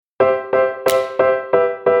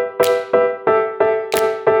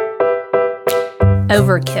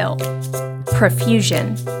overkill,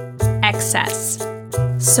 profusion, excess,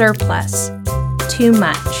 surplus, too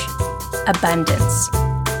much, abundance.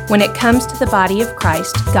 When it comes to the body of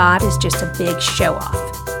Christ, God is just a big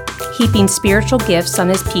show-off, heaping spiritual gifts on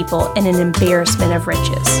his people in an embarrassment of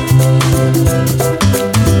riches.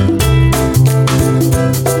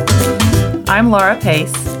 I'm Laura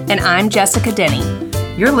Pace. And I'm Jessica Denny.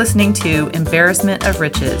 You're listening to Embarrassment of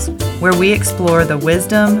Riches, where we explore the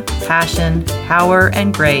wisdom, passion, power,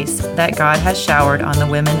 and grace that God has showered on the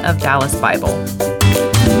women of Dallas Bible.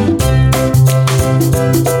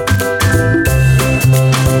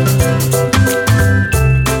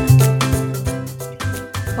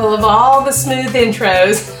 Well, of all the smooth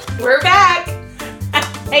intros, we're back.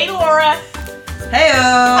 Hey, Laura.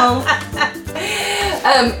 Heyo.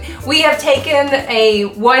 We have taken a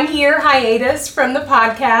 1-year hiatus from the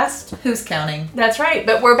podcast. Who's counting? That's right,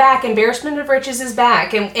 but we're back. Embarrassment of Riches is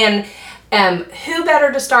back. And who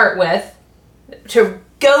better to start with to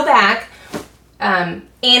go back?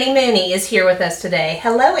 Annie Mooney is here with us today.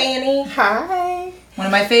 Hello, Annie. Hi. One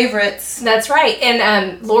of my favorites. That's right.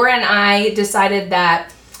 And Laura and I decided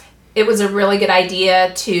that it was a really good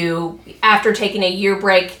idea to, after taking a year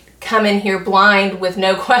break, come in here blind with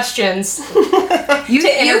no questions.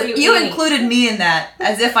 You included me in that,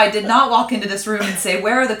 as if I did not walk into this room and say,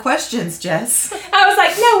 "Where are the questions, Jess?" I was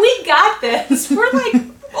like, no, we got this. We're like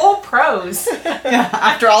old pros. Yeah,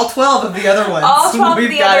 after all 12 of the other ones. All 12 of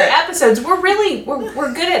the other episodes. We're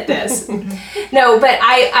good at this. No, but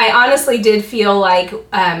I honestly did feel like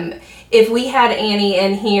if we had Annie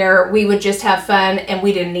in here, we would just have fun and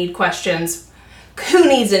we didn't need questions. Who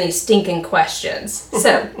needs any stinking questions?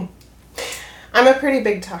 So, I'm a pretty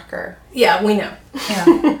big talker. yeah, we know.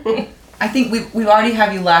 Yeah. I think we already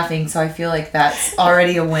have you laughing, so I feel like that's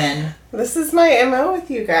already a win. This is my MO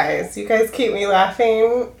with you guys. You guys keep me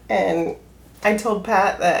laughing, and I told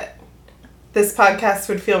Pat that this podcast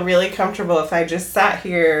would feel really comfortable if I just sat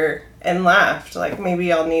here and laughed. Like,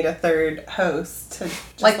 maybe I'll need a third host to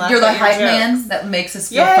just Like, laugh you're the at your hype jokes. man that makes us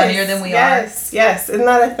feel funnier than we are. Yes. Isn't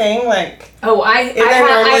that a thing? Like, Oh, Isn't there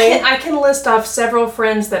normally- I can list off several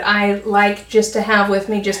friends that I like just to have with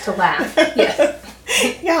me just to laugh.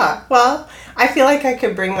 Yes. yeah. Well, I feel like I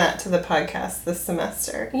could bring that to the podcast this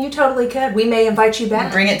semester. You totally could. We may invite you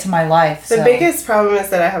back. Bring it to my life. The so. biggest problem is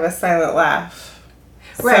that I have a silent laugh.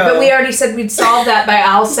 Right, So- but we already said we'd solve that by,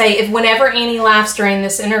 I'll say, if whenever Annie laughs during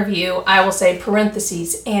this interview, I will say,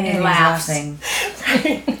 parentheses, Annie laughs. Laughing.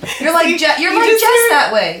 Right. You're like Jess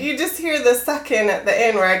that way. You just hear the suck in at the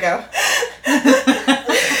end where I go.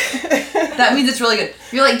 That means it's really good.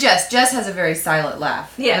 You're like Jess. Jess has a very silent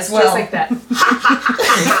laugh. Yes, as well. just like that.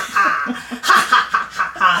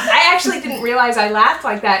 I actually didn't realize I laughed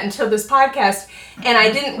like that until this podcast, and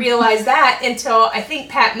I didn't realize that until I think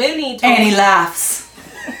Pat Mooney told Annie me. laughs.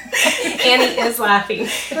 Annie is laughing.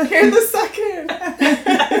 Hear the suck in.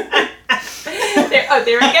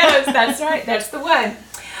 There it goes. That's right. That's the one.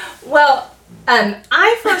 Well,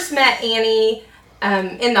 I first met Annie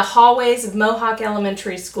in the hallways of Mohawk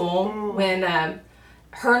Elementary School when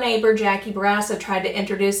her neighbor Jackie Barassa tried to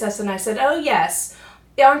introduce us, and I said, "Oh yes,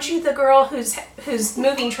 aren't you the girl whose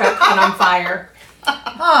moving truck caught on fire?"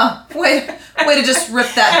 Huh. Way to just rip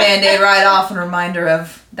that Band-Aid right off and remind her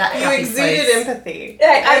of that You happy exuded place. empathy.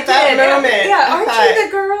 I At that did. moment. Yeah, I aren't thought, you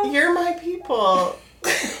the girl? You're my people.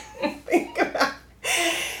 Think about.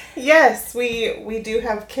 Yes, we do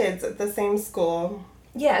have kids at the same school.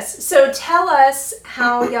 Yes. So tell us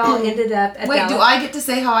how y'all ended up at Wait, Dallas. do I get to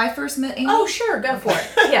say how I first met Annie? Oh, sure. Go for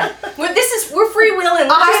it. Yeah. We're freewheeling.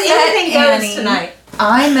 I met Anything goes Annie. tonight.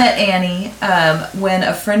 I met Annie when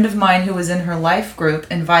a friend of mine who was in her life group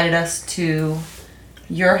invited us to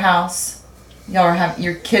your house.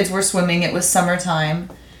 Your kids were swimming. It was summertime,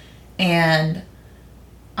 and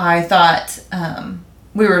I thought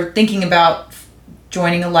we were thinking about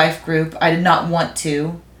joining a life group. I did not want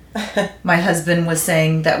to. My husband was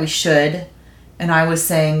saying that we should, and I was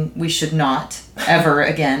saying we should not ever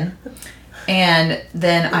again. And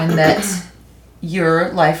then I met your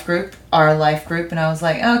life group, our life group, and I was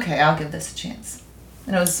like, okay, I'll give this a chance.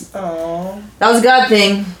 And that was a God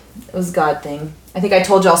thing. It was a God thing. I think I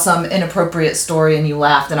told y'all some inappropriate story and you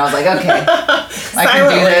laughed, and I was like, okay, I can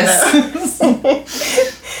do this.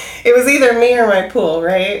 It was either me or my pool,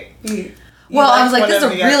 right? Well, I was like, liked this is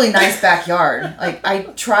one a of the really nice backyard. Like, I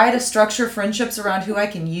try to structure friendships around who I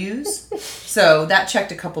can use, so that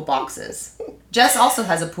checked a couple boxes. Jess also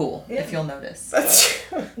has a pool, if you'll notice. That's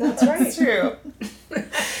true. That's right. That's true.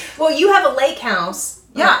 Well, you have a lake house.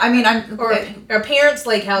 Yeah, I mean, I'm Or a parents'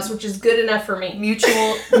 lake house, which is good enough for me.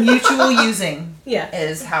 mutual using Yeah.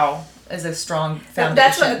 is how is a strong foundation.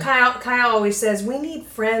 That's what Kyle always says. We need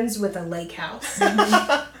friends with a lake house.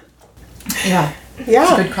 Yeah.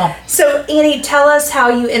 Yeah. Good call. So, Annie, tell us how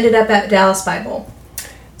you ended up at Dallas Bible.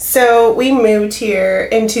 So we moved here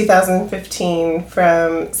in 2015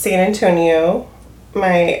 from San Antonio.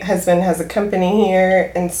 My husband has a company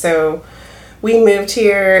here, and so we moved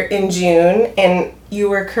here in June, and you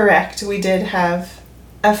were correct. We did have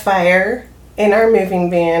a fire in our moving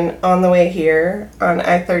van on the way here on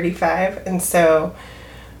I-35, and so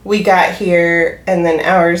we got here and then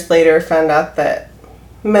hours later found out that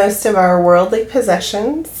most of our worldly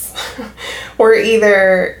possessions were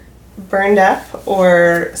either burned up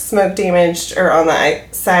or smoke damaged or on the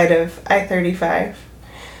side of I-35.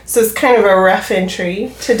 So it's kind of a rough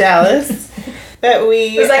entry to Dallas. But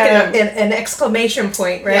we... It was like an exclamation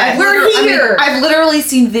point, right? Yeah. We're here! I've literally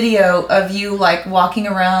seen video of you, like, walking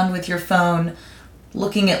around with your phone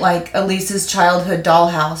looking at, like, Elise's childhood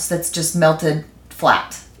dollhouse that's just melted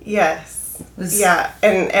flat. Yes. Yeah,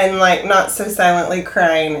 and like not so silently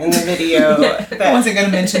crying in the video. I wasn't going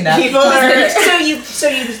to mention that. People are So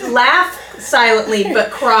you laugh silently but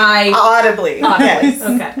cry audibly. Yes.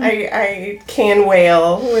 Okay. I can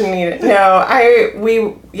wail when needed. No,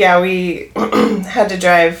 we had to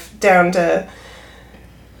drive down to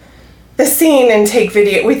the scene and take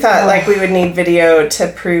video. We thought like we would need video to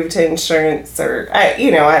prove to insurance or I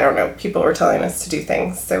don't know. People were telling us to do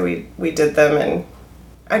things, so we did them, and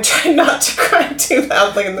I tried not to cry too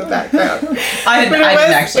loudly in the background.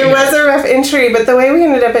 It was a rough entry, but the way we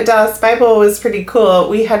ended up at Dallas Bible was pretty cool.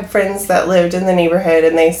 We had friends that lived in the neighborhood,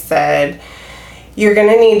 and they said, you're going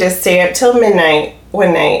to need to stay up till midnight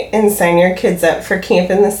one night and sign your kids up for Camp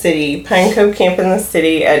in the City, Pine Cove Camp in the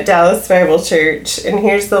City at Dallas Bible Church, and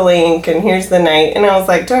here's the link, and here's the night. And I was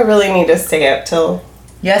like, do I really need to stay up till...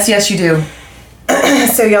 Yes, you do.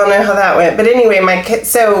 So y'all know how that went. But anyway,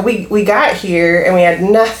 so we got here and we had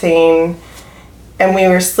nothing, and we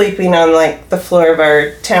were sleeping on like the floor of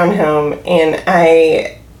our townhome,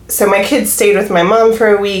 and so my kids stayed with my mom for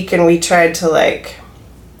a week, and we tried to like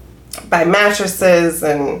buy mattresses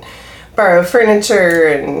and borrow furniture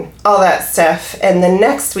and all that stuff. And the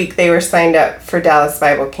next week they were signed up for Dallas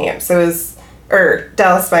Bible Camp. So it was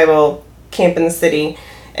Dallas Bible Camp in the City.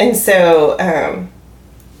 And so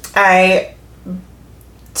I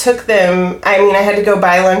took them, I had to go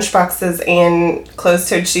buy lunch boxes and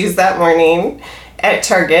closed-toed shoes that morning at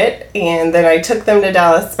Target, and then I took them to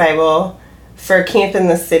Dallas Bible for Camp in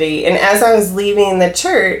the City. And as I was leaving the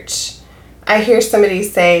church, I hear somebody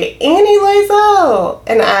say, Annie Loisel,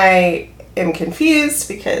 and I am confused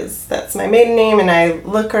because that's my maiden name, and I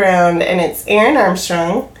look around and it's Aaron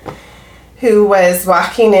Armstrong, who was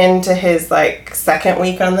walking into his like second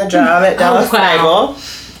week on the job at Dallas Bible.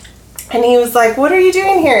 And he was like, what are you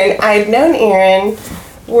doing here? And I'd known Aaron.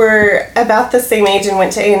 We're about the same age and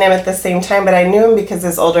went to A&M at the same time, but I knew him because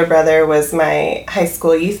his older brother was my high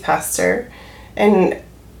school youth pastor and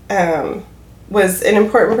was an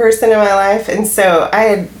important person in my life. And so I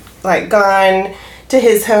had like gone to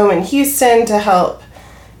his home in Houston to help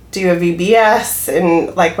do a VBS,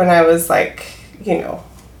 and like when I was like,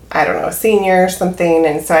 I don't know, a senior or something.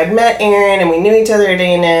 And so I'd met Aaron and we knew each other at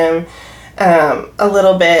A&M. A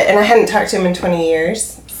little bit, and I hadn't talked to him in 20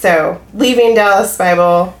 years. So leaving Dallas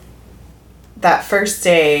Bible that first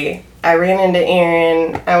day, I ran into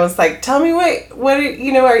Aaron. I was like, tell me what do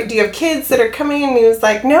you have kids that are coming? And he was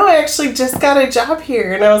like, no, I actually just got a job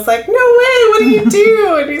here. And I was like, no way, what do you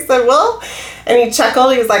do? And he said, well, and he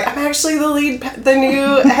chuckled. He was like, I'm actually the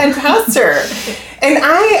new head pastor. And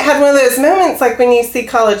I had one of those moments, like when you see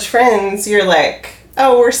college friends, you're like,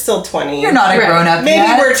 oh, we're still 20. You're not a grown-up Maybe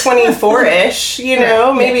yet. we're 24-ish,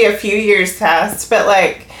 maybe a few years past. But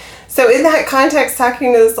like, so in that context,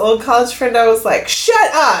 talking to this old college friend, I was like,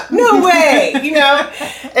 shut up, no way,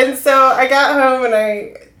 And so I got home and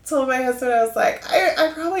I told my husband, I was like, I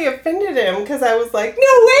probably offended him because I was like,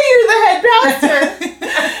 no way, you're the head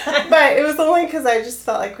pastor. But it was only because I just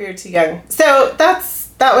felt like we were too young. So that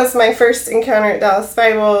was my first encounter at Dallas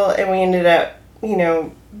Bible, and we ended up,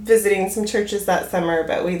 visiting some churches that summer,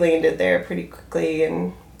 but we landed there pretty quickly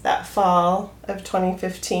in that fall of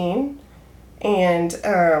 2015. And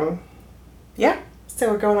so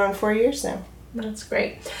we're going on 4 years now. That's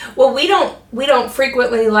great. Well, we don't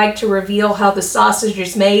frequently like to reveal how the sausage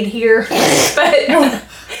is made here, but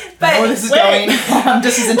where this is going. I'm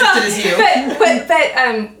just as interested as you.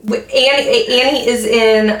 But Annie is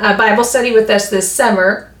in a Bible study with us this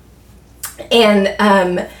summer,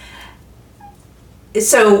 and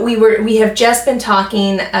so we have just been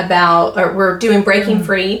talking about, or we're doing Breaking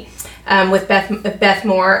Free with Beth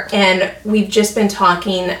Moore, and we've just been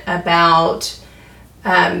talking about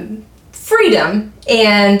freedom.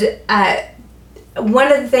 And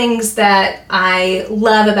one of the things that I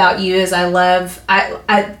love about you is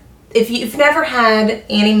if you've never had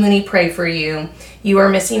Annie Mooney pray for you, you are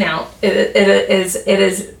missing out. It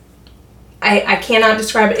is. I cannot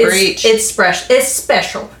describe it. It's special. It's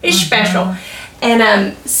special. It's special.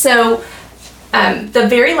 And so the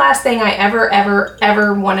very last thing I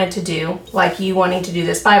ever wanted to do, like you wanting to do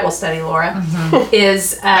this Bible study, Laura,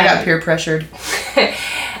 is I got peer pressured.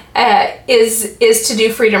 is to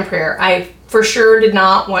do freedom prayer. I for sure did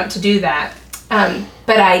not want to do that,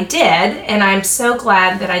 but I did, and I'm so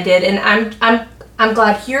glad that I did. And I'm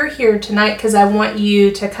glad you're here tonight because I want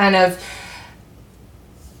you to kind of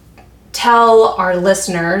tell our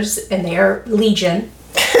listeners, and they are legion.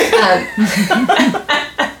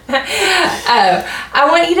 I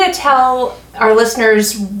want you to tell our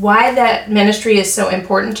listeners why that ministry is so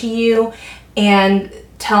important to you, and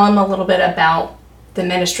tell them a little bit about the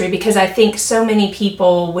ministry, because I think so many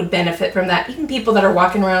people would benefit from that. Even people that are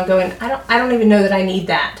walking around going, I don't even know that I need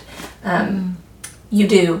that. You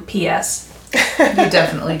do. P.S. You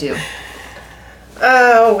definitely do.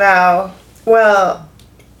 Oh, wow. Well,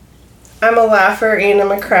 I'm a laugher and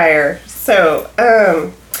I'm a crier. So,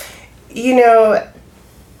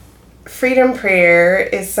 freedom prayer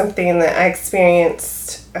is something that I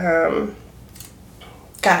experienced, 6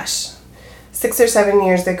 or 7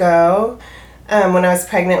 years ago, when I was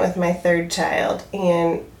pregnant with my third child.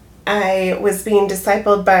 And I was being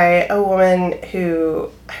discipled by a woman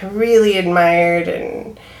who I really admired,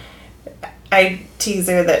 and I tease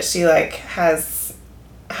her that she has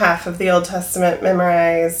half of the Old Testament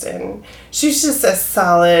memorized, and she's just a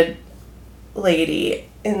solid lady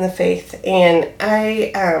in the faith, and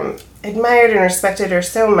I admired and respected her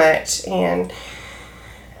so much. And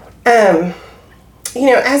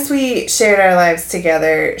as we shared our lives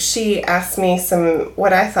together, she asked me some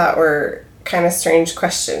what I thought were kind of strange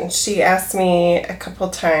questions. She asked me a couple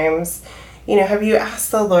times, have you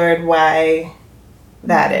asked the Lord why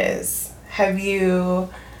that is? Have you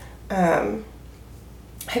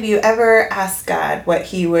ever asked God what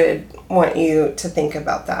he would want you to think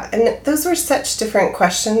about that? And those were such different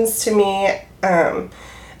questions to me.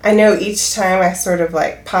 I know each time I sort of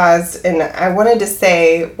paused and I wanted to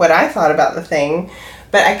say what I thought about the thing,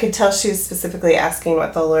 but I could tell she was specifically asking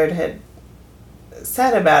what the Lord had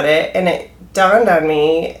said about it. And it dawned on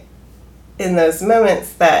me in those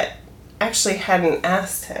moments that I actually hadn't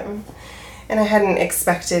asked him, and I hadn't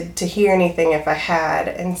expected to hear anything if I had.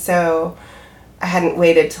 And so I hadn't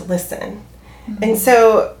waited to listen. Mm-hmm. And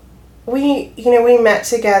so we met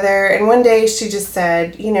together, and one day she just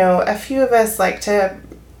said, a few of us like to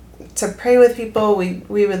pray with people.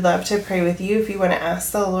 We would love to pray with you if you want to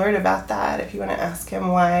ask the Lord about that, if you want to ask him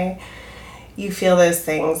why you feel those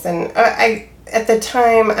things. And at the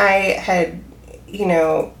time I had, I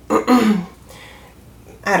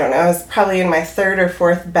don't know, I was probably in my third or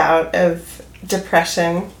fourth bout of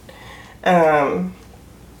depression.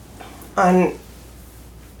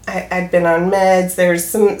 I'd been on meds. There's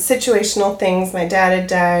some situational things. My dad had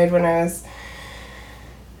died when I was,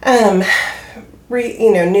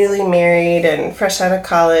 newly married and fresh out of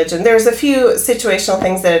college. And there was a few situational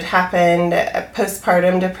things that had happened.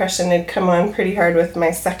 Postpartum depression had come on pretty hard with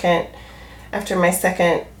after my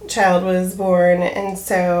second child was born. And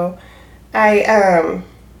so I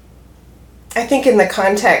think in the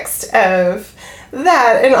context of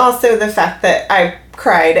that, and also the fact that I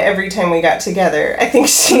cried every time we got together, I think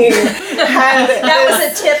she had that was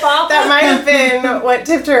a tip off. That might have been what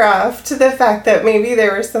tipped her off to the fact that maybe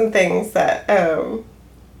there were some things that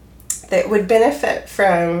that would benefit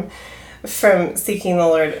from seeking the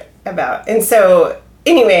Lord about. And so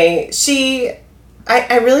anyway,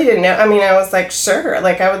 I really didn't know. I mean, I was like, sure,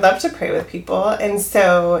 I would love to pray with people. And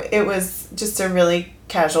so it was just a really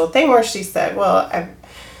casual thing where she said, well,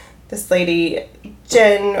 this lady,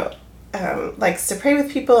 Jen, likes to pray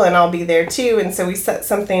with people, and I'll be there too. And so we set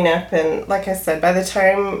something up, and like I said, by the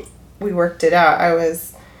time we worked it out, I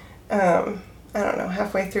was,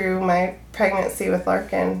 halfway through my pregnancy with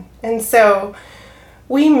Larkin. And so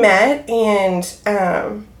we met, and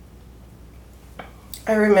I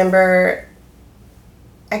remember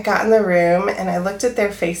I got in the room and I looked at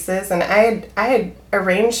their faces, and I had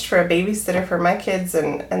arranged for a babysitter for my kids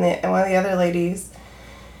and one of the other ladies,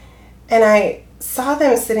 and I saw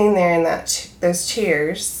them sitting there in those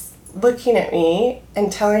chairs looking at me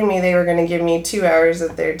and telling me they were going to give me 2 hours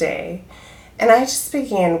of their day. And I just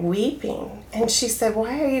began weeping. And she said,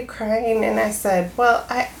 "Why are you crying?" And I said, "Well,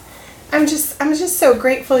 I'm just so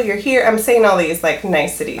grateful you're here." I'm saying all these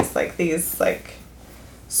niceties, these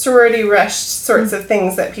sorority rush sorts of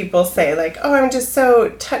things that people say, like, oh, I'm just so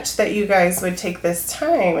touched that you guys would take this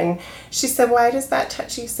time. And she said, why does that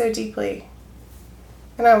touch you so deeply?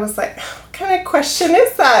 And I was like, what kind of question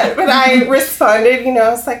is that? But I responded, I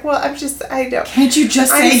was like, well, I don't. Can't you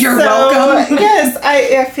just say you're welcome? Yes,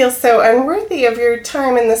 I feel so unworthy of your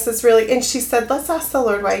time, and this is really, and she said, let's ask the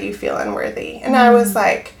Lord why you feel unworthy. And I was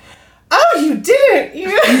like, oh, you didn't.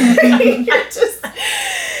 You're just...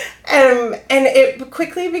 and it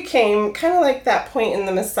quickly became kind of like that point in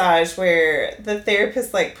the massage where the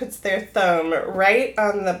therapist like puts their thumb right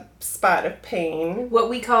on the spot of pain. What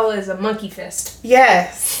we call is a monkey fist.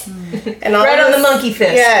 Yes. And all right on the monkey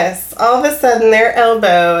fist. Yes. All of a sudden their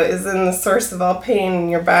elbow is in the source of all pain in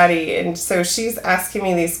your body. And so she's asking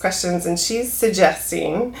me these questions, and she's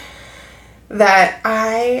suggesting that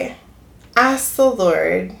I ask the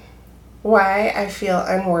Lord why I feel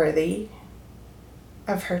unworthy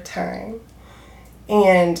of her time.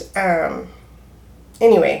 And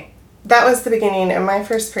anyway, that was the beginning of my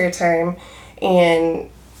first prayer time, and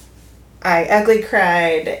I ugly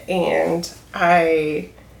cried, and I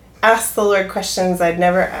asked the Lord questions I'd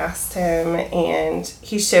never asked him, and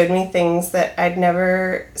he showed me things that I'd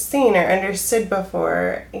never seen or understood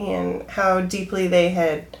before, and how deeply they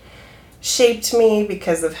had shaped me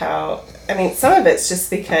because of how, some of it's just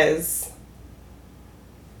because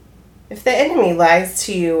if the enemy lies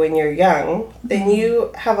to you when you're young, then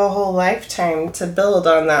you have a whole lifetime to build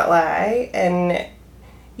on that lie, and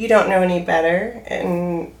you don't know any better,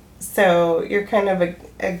 and so you're kind of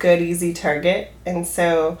a good, easy target. And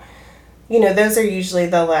so, those are usually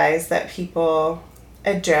the lies that people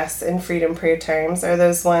address in Freedom Prayer Times, are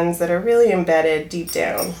those ones that are really embedded deep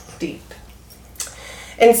down, deep.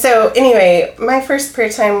 And so, anyway, my first prayer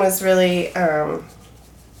time was really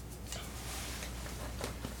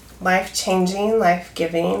life-changing,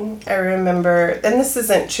 life-giving. I remember, and this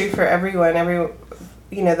isn't true for everyone,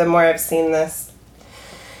 the more I've seen this,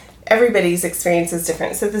 everybody's experience is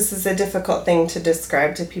different. So this is a difficult thing to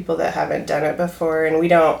describe to people that haven't done it before, and we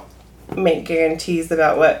don't make guarantees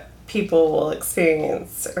about what people will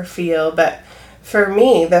experience or feel. But for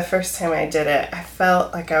me, the first time I did it, I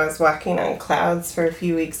felt like I was walking on clouds for a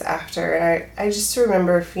few weeks after. And I just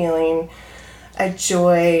remember feeling a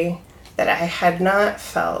joy that I had not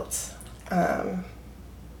felt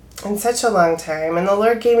in such a long time. And the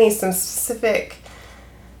Lord gave me some specific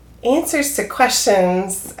answers to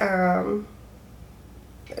questions, via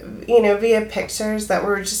pictures that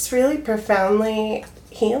were just really profoundly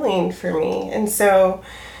healing for me. And so,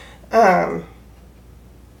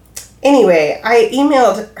 anyway, I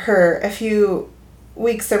emailed her a few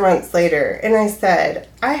weeks or months later, and I said,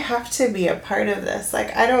 I have to be a part of this.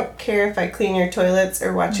 Like, I don't care if I clean your toilets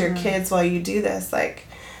or watch your kids while you do this. Like,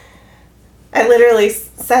 I literally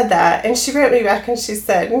said that, and she wrote me back and she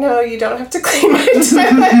said, no, you don't have to clean my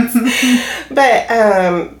toilets.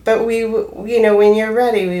 But we, when you're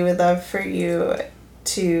ready, we would love for you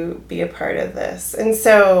to be a part of this. And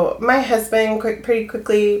so my husband pretty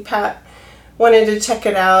quickly, Pat, wanted to check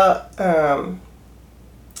it out.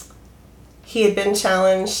 He had been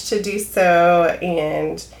challenged to do so,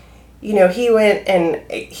 and he went, and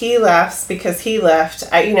he laughs because he left.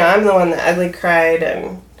 I'm the one that ugly cried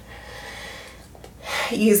and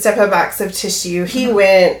used up a box of tissue. He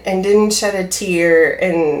went and didn't shed a tear,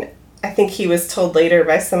 and I think he was told later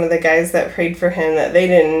by some of the guys that prayed for him that they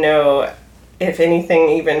didn't know if anything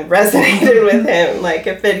even resonated with him, like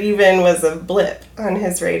if it even was a blip on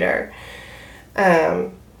his radar.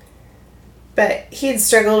 But he had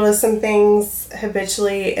struggled with some things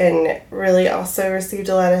habitually, and really also received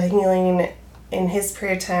a lot of healing in his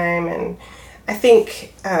prayer time. And I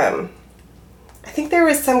think there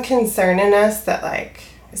was some concern in us that, like,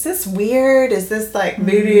 is this weird? Is this like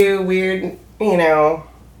voodoo, weird, new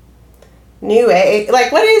age?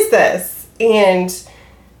 Like, what is this? And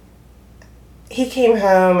he came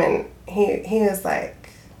home and he was like,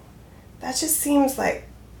 that just seems like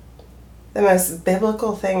the most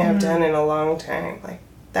biblical thing I've done in a long time. Like,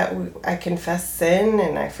 that I confessed sin,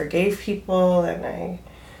 and I forgave people, and I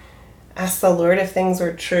asked the Lord if things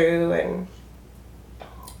were true. And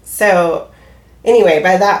so anyway,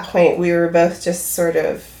 by that point, we were both just sort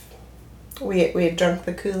of, we had drunk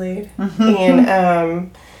the Kool-Aid.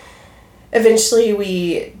 And eventually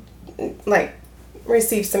we,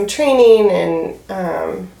 received some training, and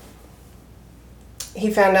he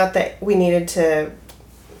found out that we needed to,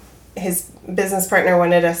 his business partner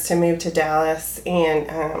wanted us to move to Dallas,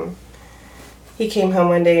 and he came home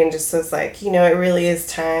one day and just was like, it really is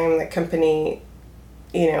time. The company,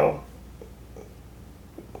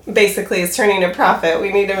 basically is turning a profit.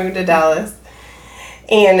 We need to move to Dallas.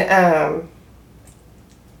 And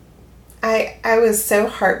I was so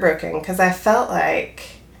heartbroken because I felt like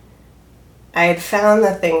I had found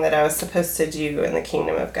the thing that I was supposed to do in the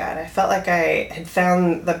kingdom of God. I felt like I had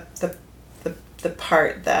found the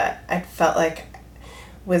part that I felt like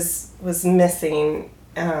was missing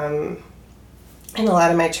in a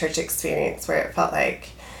lot of my church experience, where it felt like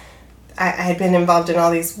I had been involved in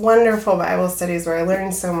all these wonderful Bible studies where I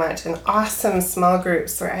learned so much, and awesome small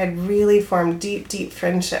groups where I had really formed deep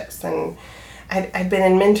friendships, and I'd been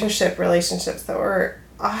in mentorship relationships that were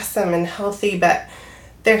awesome and healthy, but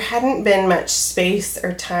there hadn't been much space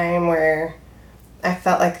or time where I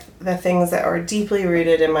felt like the things that were deeply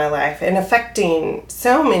rooted in my life and affecting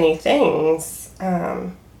so many things,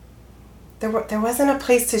 there wasn't a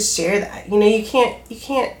place to share that. You know, you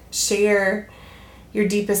can't share your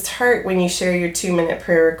deepest heart when you share your 2-minute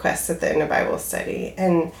prayer requests at the end of Bible study.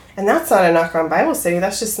 And that's not a knock on Bible study.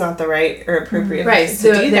 That's just not the right or appropriate place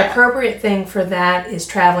to do that. The appropriate thing for that is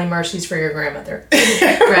traveling mercies for your grandmother.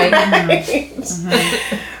 Right?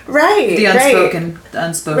 Right. The unspoken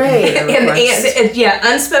prayer requests. And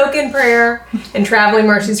unspoken prayer and traveling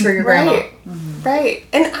mercies for your grandma. Right. Right.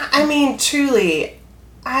 And I mean, truly,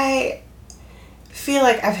 I feel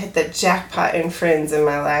like I've hit the jackpot in friends in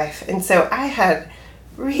my life. And so I had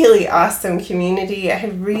really awesome community. I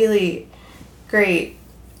had really great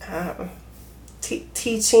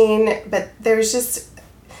teaching, but there's just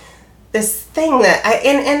this thing that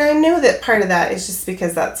I know that part of that is just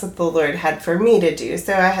because that's what the Lord had for me to do.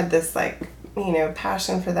 So I had this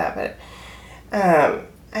passion for that, but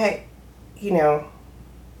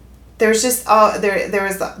there's just there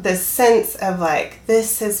was this sense of like,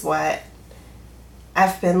 this is what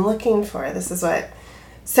I've been looking for. This is what.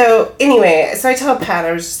 So anyway, so I told Pat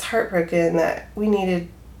I was just heartbroken that we needed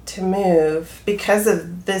to move because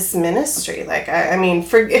of this ministry. Like, I mean,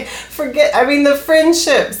 forget, I mean, the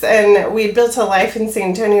friendships, and we built a life in San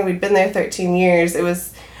Antonio. We'd been there 13 years. It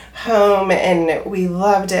was home and we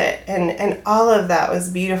loved it. And all of that was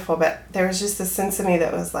beautiful. But there was just a sense of me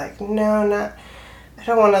that was like, I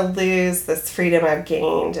don't want to lose this freedom I've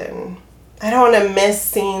gained. And I don't want to miss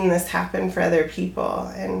seeing this happen for other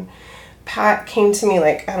people. And Pat came to me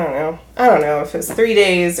like, I don't know if it was 3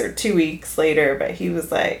 days or 2 weeks later, but he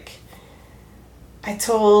was like, I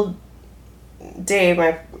told Dave,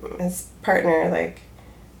 his partner, like,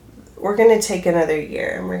 we're going to take another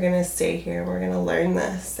year and we're going to stay here and we're going to learn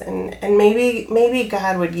this. And maybe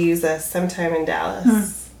God would use us sometime in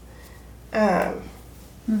Dallas. And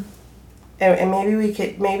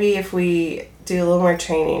maybe if we do a little more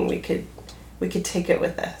training, we could take it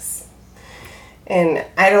with us. And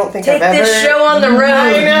I don't think I've ever... Take this show on the road.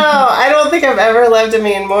 I know. I don't think I've ever loved a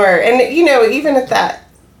man more. And, even at that,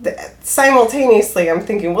 simultaneously, I'm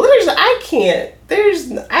thinking, well,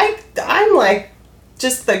 I'm like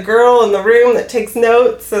just the girl in the room that takes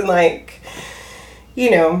notes and like,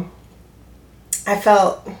 I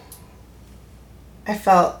felt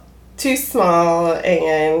too small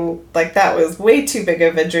and like that was way too big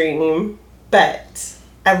of a dream. But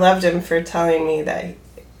I loved him for telling me that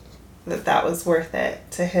was worth it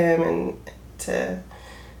to him and to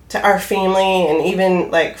our family, and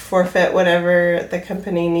even like forfeit whatever the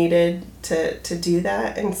company needed to do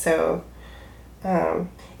that. And so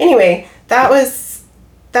anyway, that was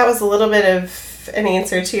a little bit of an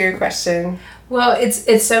answer to your question. Well,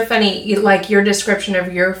 it's so funny. Like, your description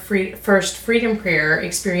of your first freedom prayer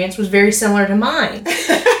experience was very similar to mine.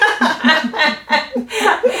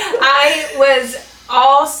 I was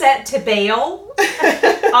all set to bail.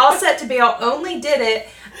 Only did it,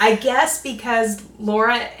 I guess, because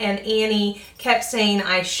Laura and Annie kept saying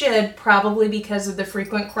I should, probably because of the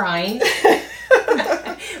frequent crying.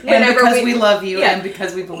 And because we love you, and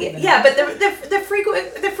because we believe in you. Yeah, but the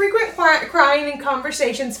frequent crying and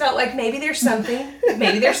conversations felt like maybe there's something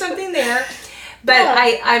there. But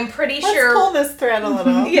yeah. I'm pretty sure... Let's pull this thread a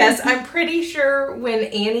little. Yes, I'm pretty sure when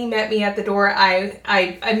Annie met me at the door,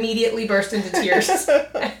 I immediately burst into tears.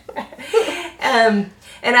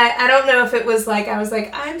 And I don't know if it was like, I was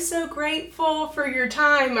like, I'm so grateful for your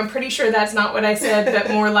time. I'm pretty sure that's not what I said,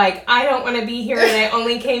 but more like, I don't want to be here and I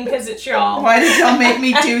only came because it's y'all. Why did y'all make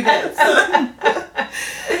me do this?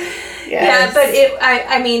 Yes. Yeah, but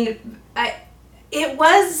it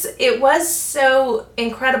was so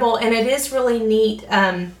incredible, and it is really neat.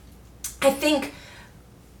 I think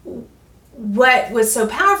what was so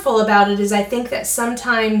powerful about it is I think that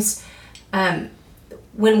sometimes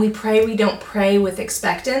when we pray, we don't pray with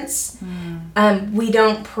expectance. We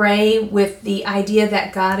don't pray with the idea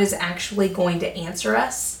that God is actually going to answer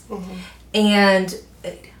us. Mm-hmm. And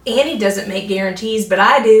Annie doesn't make guarantees, but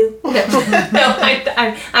I do. No,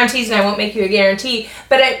 I'm teasing. I won't make you a guarantee.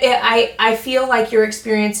 But I feel like your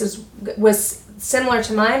experience was similar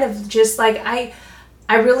to mine. Of just like I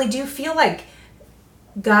really do feel like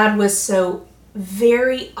God was so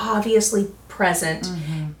very obviously present,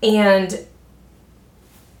 and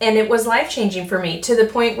it was life-changing for me, to the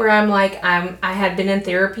point where I'm like, I had been in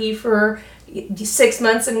therapy for 6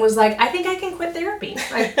 months and was like, I think I can quit therapy.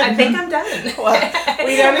 I think I'm done. Well,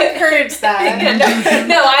 we don't encourage that.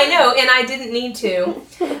 No, I know, and I didn't need to.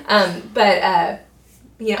 But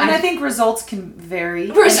you know, and I think results can vary.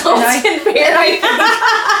 Can vary.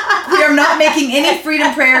 We are not making any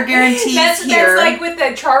freedom prayer guarantees here. That's like with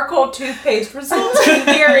the charcoal toothpaste. Results can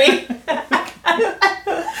vary.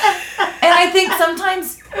 And I think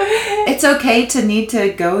sometimes it's okay to need to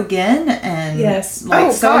go again, and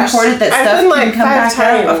important that stuff can come back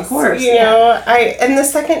out. Of course, you know. And the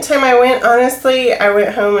second time I went, honestly, I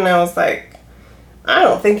went home and I was like, I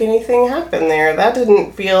don't think anything happened there. That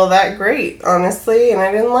didn't feel that great, honestly, and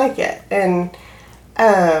I didn't like it. And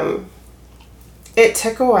it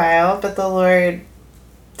took a while, but the Lord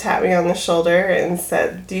tapped me on the shoulder and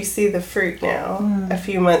said, do you see the fruit now? A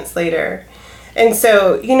few months later. And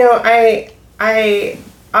so, you know, I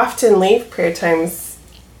often leave prayer times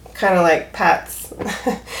kind of like Pat's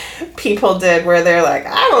people did, where they're like,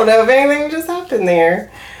 I don't know if anything just happened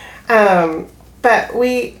there. But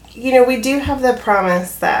we do have the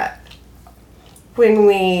promise that when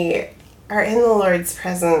we are in the Lord's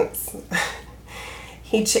presence,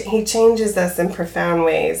 He changes us in profound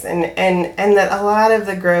ways, and that a lot of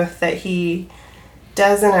the growth that He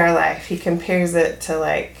does in our life, He compares it to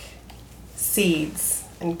like seeds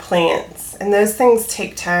and plants, and those things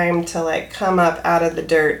take time to like come up out of the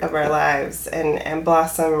dirt of our lives and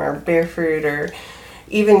blossom or bear fruit or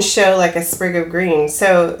even show like a sprig of green.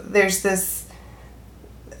 So there's this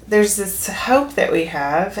hope that we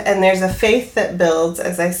have, and there's a faith that builds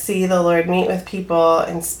as I see the Lord meet with people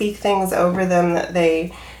and speak things over them that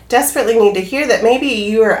they desperately need to hear, that maybe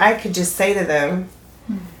you or I could just say to them,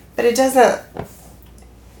 but it doesn't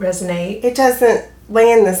resonate. It doesn't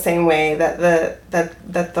land the same way that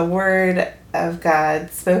the word of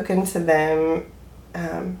God spoken to them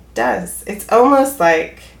does. It's almost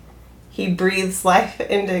like He breathes life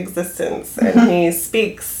into existence, and He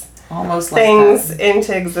speaks almost things like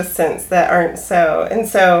into existence that aren't so. And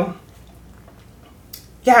so,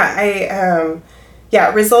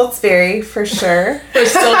 results vary for sure.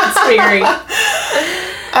 Results vary.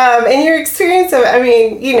 And your experience of, I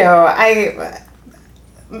mean, you know, I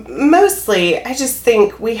just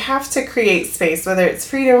think we have to create space, whether it's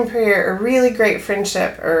freedom prayer or really great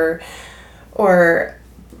friendship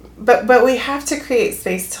but we have to create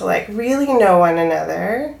space to like really know one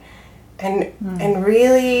another and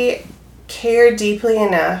really care deeply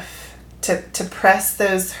enough to press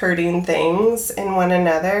those hurting things in one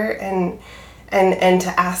another and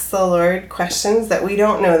to ask the Lord questions that we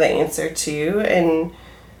don't know the answer to, and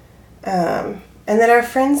that our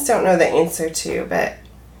friends don't know the answer to, but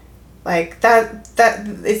like that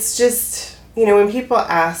it's just, you know, when people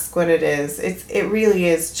ask what it is, it really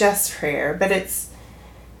is just prayer, but it's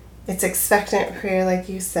expectant prayer, like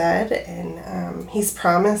you said, and He's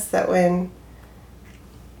promised that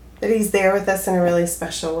He's there with us in a really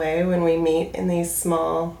special way when we meet in these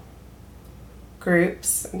small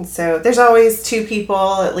groups. And so there's always 2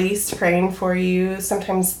 people at least praying for you,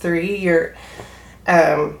 sometimes 3.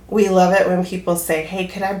 We love it when people say, hey,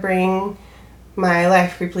 could I bring my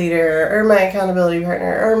life group leader or my accountability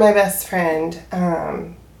partner or my best friend?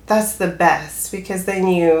 That's the best, because then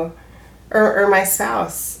you, or my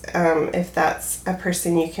spouse, if that's a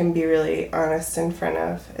person you can be really honest in front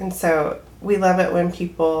of. And so we love it when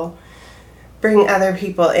people bring other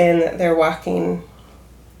people in that they're walking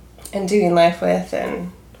and doing life with,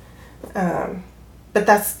 and but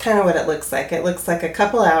that's kind of what it looks like. It looks like a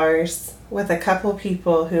couple hours with a couple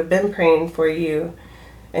people who have been praying for you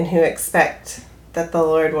and who expect that the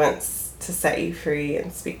Lord wants to set you free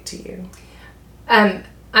and speak to you.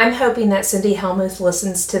 I'm hoping that Cindy Helmuth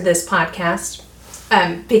listens to this podcast,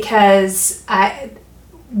 because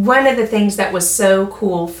one of the things that was so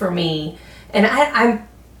cool for me, and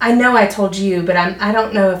I know I told you, but I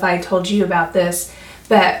don't know if I told you about this,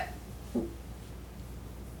 but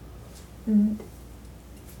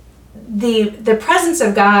the presence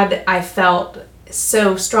of God I felt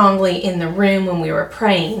so strongly in the room when we were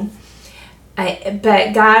praying.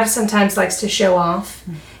 But God sometimes likes to show off,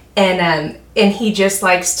 And he just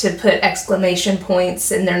likes to put exclamation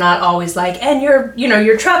points, and they're not always like, and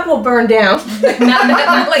your truck will burn down.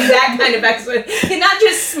 not like that kind of exclamation. Not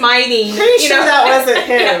just smiting. Pretty sure that wasn't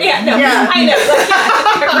him. I know.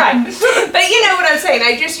 Right. But you know what I'm saying.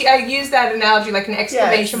 I use that analogy like an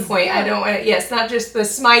exclamation point. I don't want to, not just the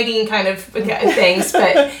smiting kind of things,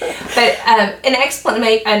 but an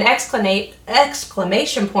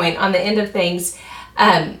exclamation point on the end of things.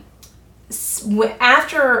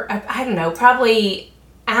 After, I don't know, probably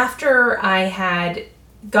after I had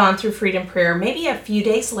gone through Freedom Prayer, maybe a few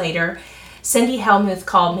days later, Cindy Helmuth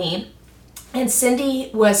called me. And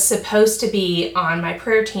Cindy was supposed to be on my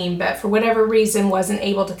prayer team, but for whatever reason wasn't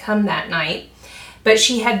able to come that night. But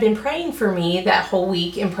she had been praying for me that whole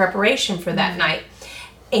week in preparation for that night.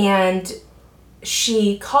 And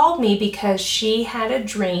she called me because she had a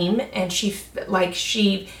dream, and she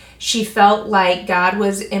felt like God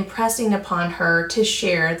was impressing upon her to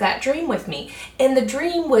share that dream with me. And the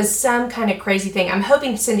dream was some kind of crazy thing. I'm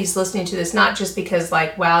hoping Cindy's listening to this, not just because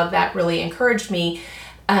like, wow, that really encouraged me,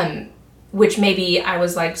 which maybe I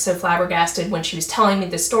was like so flabbergasted when she was telling me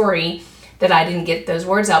the story that I didn't get those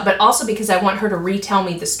words out, but also because I want her to retell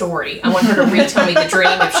me the story. I want her to retell me the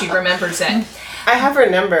dream if she remembers it. I have her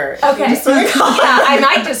number. Okay. I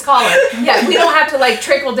might just call her. Yeah, we don't have to like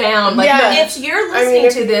trickle down. Like, if you're listening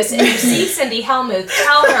to this and you see Cindy Helmuth,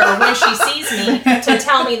 tell her when she sees me to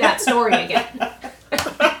tell me that story again.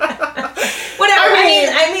 Whatever.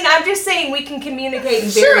 I mean, I'm just saying we can communicate in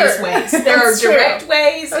various ways. There are direct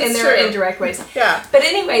ways and there are indirect ways. Yeah. But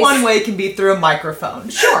anyways. One way can be through a microphone.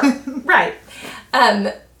 Sure. Right.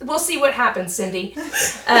 We'll see what happens, Cindy.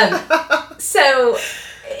 So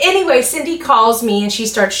anyway, Cindy calls me and she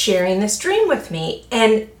starts sharing this dream with me.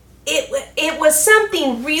 And it was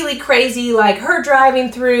something really crazy, like her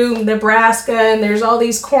driving through Nebraska and there's all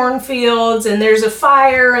these cornfields and there's a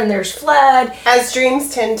fire and there's flood. As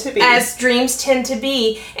dreams tend to be. As dreams tend to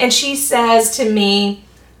be. And she says to me,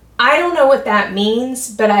 I don't know what that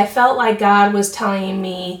means, but I felt like God was telling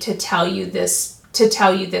me to tell you this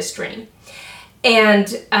dream.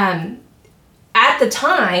 And at the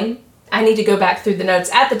time, I need to go back through the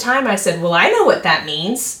notes. At the time, I said, well, I know what that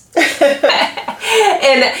means.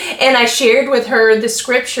 and I shared with her the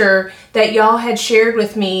scripture that y'all had shared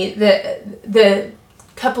with me the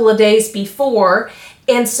couple of days before,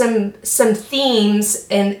 and some themes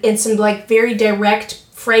and some like very direct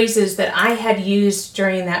phrases that I had used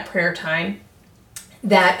during that prayer time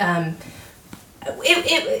that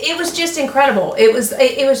it was just incredible. It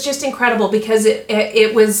was just incredible because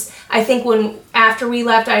it was, I think when after we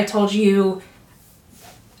left, I told you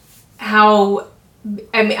how,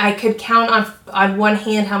 I mean, I could count on one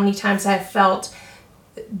hand how many times I felt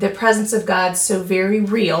the presence of God so very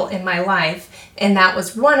real in my life, and that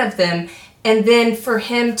was one of them. And then for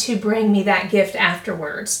him to bring me that gift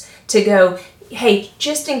afterwards, to go, hey,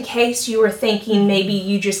 just in case you were thinking maybe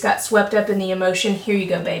you just got swept up in the emotion, here you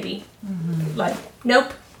go, baby. Mm-hmm. Like,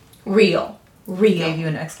 nope, real. Gave you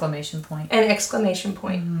an exclamation point. An exclamation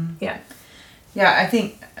point, yeah. Yeah, I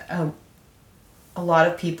think a lot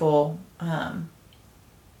of people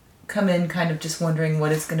come in kind of just wondering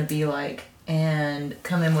what it's going to be like, and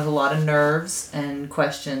come in with a lot of nerves and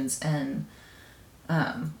questions, and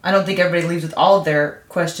I don't think everybody leaves with all of their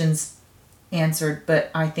questions answered, but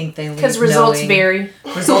I think they leave because results vary.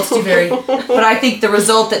 Results do vary, but I think the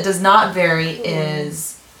result that does not vary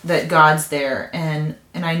is that God's there, and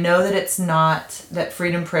I know that it's not, that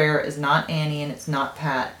Freedom Prayer is not Annie and it's not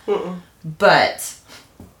Pat, but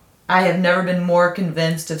I have never been more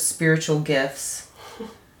convinced of spiritual gifts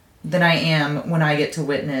than I am when I get to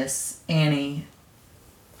witness Annie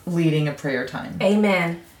leading a prayer time.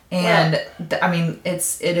 Amen. And I mean,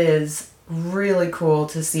 it is really cool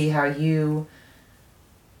to see how you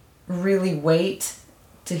really wait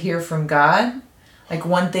to hear from God. Like,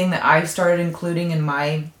 one thing that I've started including in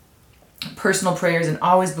my personal prayers and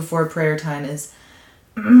always before prayer time is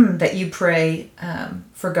that you pray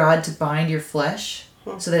for God to bind your flesh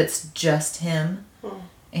so that it's just him.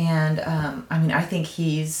 And I mean, I think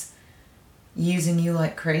he's using you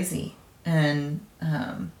like crazy. And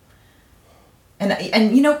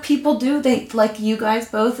you know, people do, they, like you guys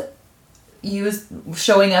both use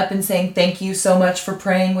showing up and saying thank you so much for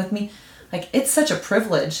praying with me. Like, it's such a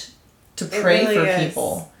privilege to pray for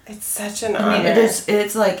people. It's such an honor. I mean,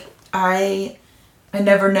 it's like, I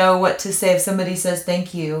never know what to say if somebody says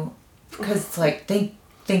thank you, because it's like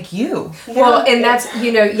Thank you. Well, and that's,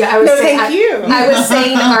 you know, yeah, I was No, saying, thank you. I was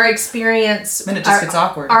saying our experience, Then it just gets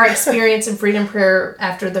awkward. Our experience in Freedom Prayer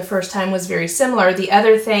after the first time was very similar. The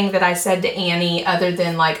other thing that I said to Annie, other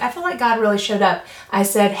than like, I feel like God really showed up, I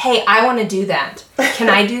said, hey, I want to do that. Can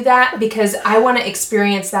I do that? Because I want to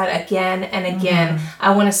experience that again and again. Mm-hmm.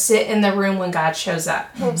 I want to sit in the room when God shows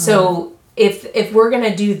up. So if we're going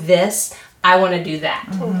to do this, I want to do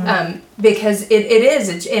that. Because it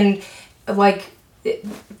is, and like,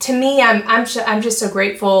 to me, I'm just so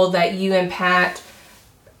grateful that you and Pat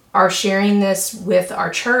are sharing this with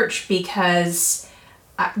our church, because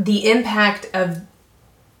the impact of,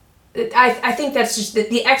 I think that's just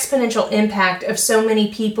the exponential impact of so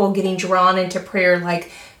many people getting drawn into prayer,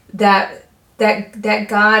 like that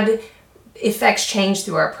God effects change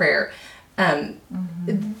through our prayer.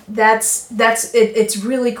 That's it, it's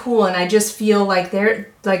really cool, and I just feel like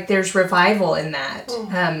there's revival in that.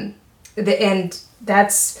 And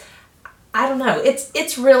that's, I don't know,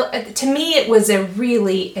 it's real, to me it was a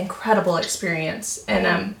really incredible experience,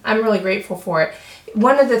 and I'm really grateful for it.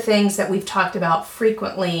 One of the things that we've talked about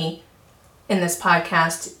frequently in this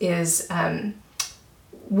podcast is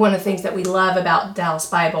one of the things that we love about Dallas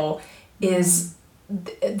Bible is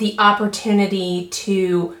the opportunity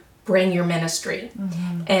to bring your ministry.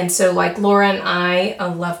 And so like Laura and I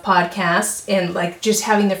love podcasts, and like just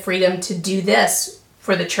having the freedom to do this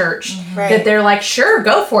for the church, that they're like, sure,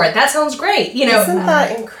 go for it. That sounds great. You know, Isn't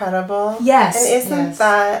that incredible? Yes. And isn't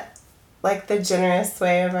that like the generous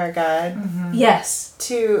way of our God? Yes.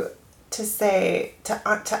 To say, to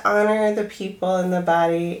honor the people in the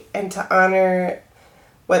body, and to honor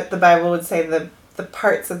what the Bible would say, the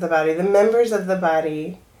parts of the body, the members of the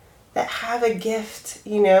body that have a gift,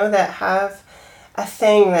 you know, that have a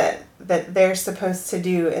thing that they're supposed to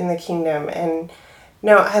do in the kingdom. And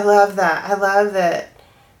no, I love that. I love that.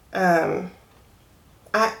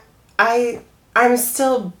 I'm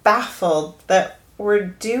still baffled that we're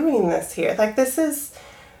doing this here. Like, this is,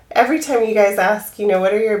 every time you guys ask, you know,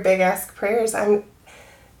 what are your big ask prayers?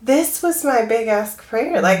 This was my big ask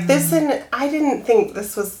prayer. Like this, and I didn't think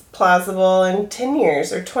this was plausible in 10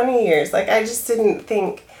 years or 20 years. Like, I just didn't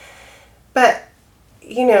think, but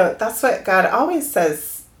you know, that's what God always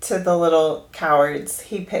says to the little cowards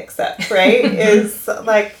he picks up, right? Is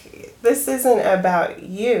like, this isn't about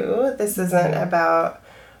you. This isn't about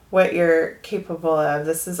what you're capable of.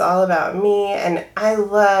 This is all about me. And I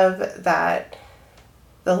love that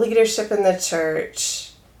the leadership in the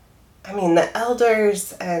church, I mean, the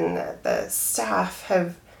elders and the staff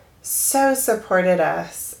have so supported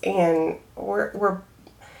us, and we're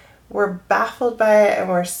baffled by it, and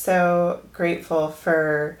we're so grateful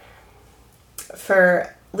for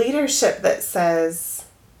leadership that says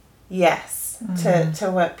yes to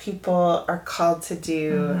what people are called to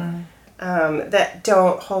do, that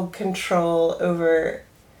don't hold control over.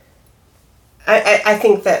 I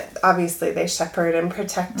think that obviously they shepherd and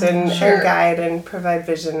protect and guide and provide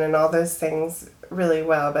vision and all those things really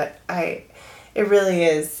well, but it really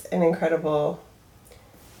is an incredible,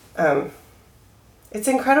 it's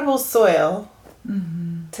incredible soil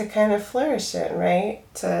to kind of flourish in, right?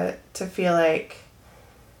 To feel like,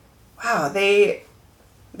 wow,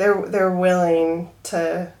 they're willing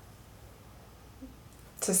to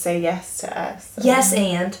say yes to us. Yes,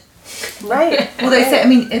 and. Right. Well, they say, I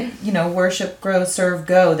mean, worship, grow, serve,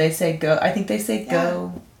 go. They say go. I think they say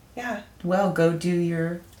go. Yeah. Well, go do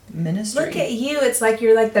your ministry. Look at you. It's like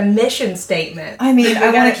you're like the mission statement. I mean,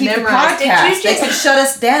 I want to keep the memorized. podcast. They could shut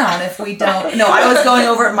us down if we don't. No, I was going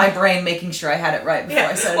over it in my brain, making sure I had it right before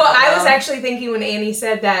I said it. Well, I was actually thinking when Annie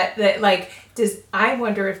said that like, I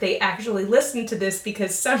wonder if they actually listen to this,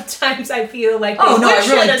 because sometimes I feel like they I really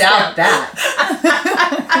shut us doubt down.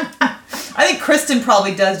 that. I think Kristen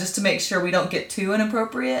probably does, just to make sure we don't get too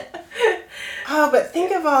inappropriate. Oh, but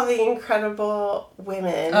think of all the incredible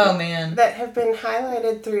women that have been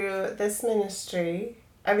highlighted through this ministry.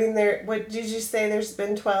 I mean, what did you say? There's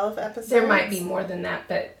been 12 episodes? There might be more than that,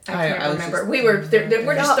 but I can't remember. We're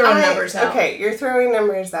just throwing numbers out. Okay, you're throwing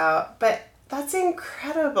numbers out, but that's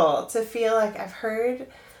incredible to feel like I've heard,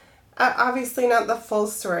 obviously not the full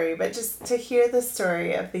story, but just to hear the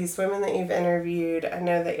story of these women that you've interviewed. I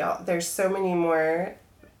know that there's so many more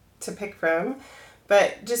to pick from,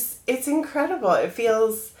 but just, it's incredible. It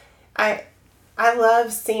feels, I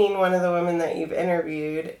love seeing one of the women that you've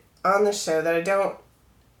interviewed on the show that I don't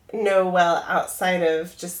know well outside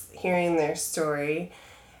of just hearing their story.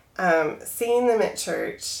 Seeing them at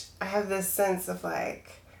church, I have this sense of like,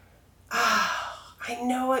 I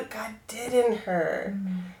know what God did in her.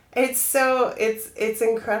 It's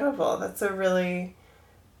incredible. That's a really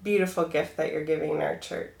beautiful gift that you're giving our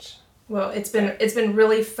church. Well, it's been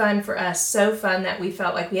really fun for us. So fun that we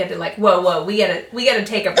felt like we had to whoa, we gotta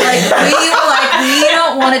take a break. We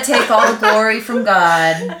don't want to take all the glory from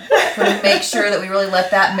God. We want to make sure that we really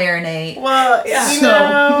let that marinate. Well,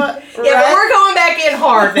 yeah, but we're going back in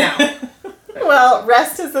hard now. Well,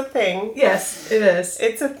 rest is a thing. Yes, it is.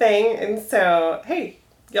 It's a thing, and so hey,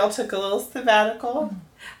 y'all took a little sabbatical.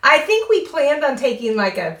 I think we planned on taking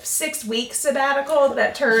like a 6-week sabbatical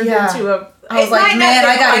that turned into a. I was like, man,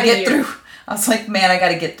 I gotta get through. I was like, man, I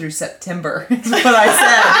gotta get through September. Is what I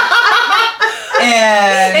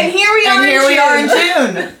said. And here we are in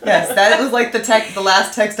June. Yes, that was like the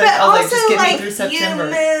last text I was like, just get me through September.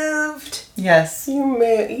 You moved. Yes.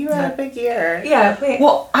 You had a big year. Yeah.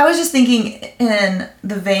 Well, I was just thinking in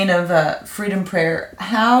the vein of Freedom Prayer,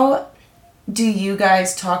 how do you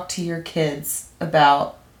guys talk to your kids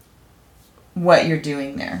about what you're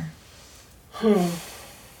doing there?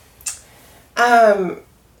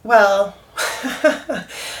 Well,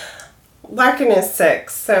 Larkin is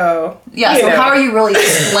 6, so... Yeah, so how are you really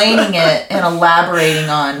explaining it and elaborating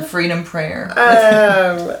on Freedom Prayer?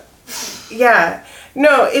 Yeah.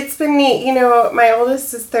 No, it's been neat. You know, my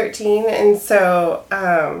oldest is 13, and so,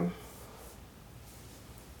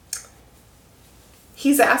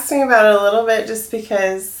 he's asked me about it a little bit just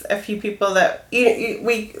because a few people that...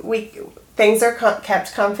 we things are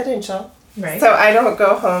kept confidential. Right. So I don't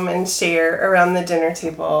go home and share around the dinner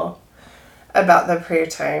table about the prayer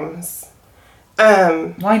times.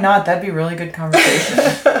 Why not? That'd be a really good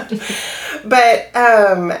conversation. But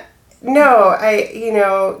no,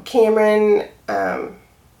 Cameron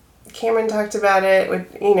talked about it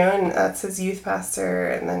with, and that's his youth pastor,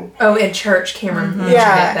 and then in church, Cameron. Mm-hmm.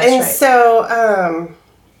 Yeah, that's and right. So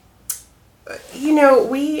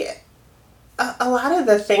we. A lot of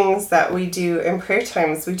the things that we do in prayer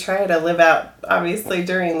times, we try to live out, obviously,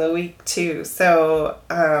 during the week, too. So,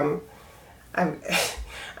 I'm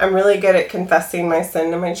really good at confessing my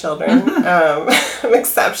sin to my children. I'm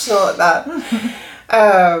exceptional at that.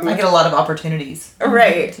 I get a lot of opportunities.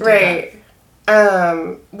 Right.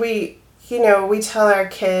 We tell our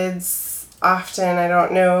kids often, I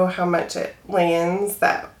don't know how much it lands,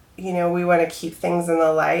 that we want to keep things in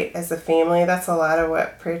the light as a family. That's a lot of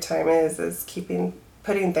what prayer time is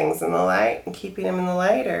putting things in the light and keeping them in the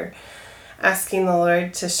light, or asking the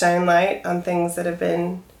Lord to shine light on things that have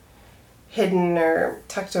been hidden or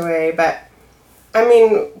tucked away. But, I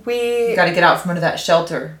mean, we... You got to get out from under that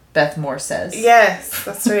shelter, Beth Moore says. Yes,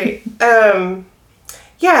 that's right.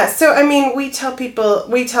 Yeah, so, I mean, we tell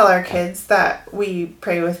our kids that we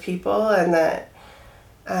pray with people, and that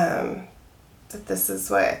this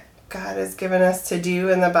is what God has given us to do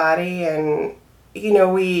in the body, and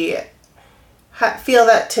we feel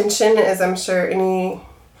that tension, as I'm sure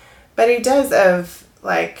anybody does, of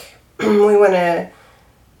like we want to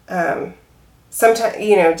sometimes,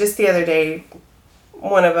 just the other day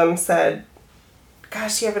one of them said,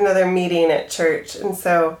 gosh, you have another meeting at church, and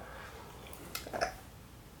so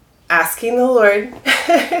asking the Lord,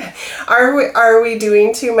 are we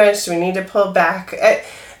doing too much? Do we need to pull back?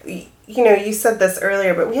 You said this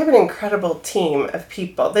earlier, but we have an incredible team of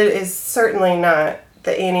people. That is certainly not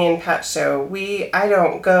the Annie and Pat show. I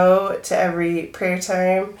don't go to every prayer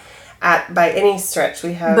time by any stretch.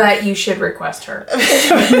 We have... But you should request her. we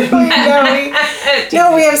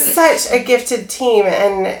have such a gifted team,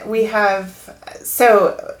 and we have...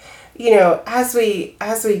 So, as we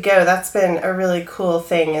go, that's been a really cool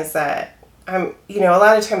thing, is that a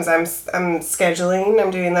lot of times I'm scheduling,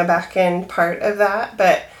 I'm doing the back end part of that,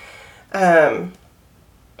 but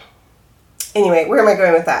anyway, where am I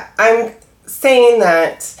going with that? I'm saying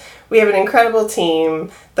that we have an incredible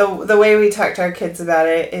team. The way we talk to our kids about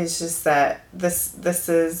it is just that this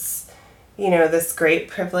is, this great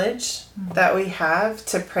privilege that we have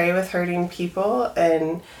to pray with hurting people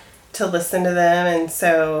and to listen to them. And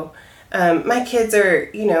so, my kids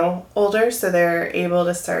are, older, so they're able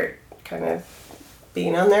to start kind of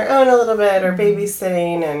being on their own a little bit, or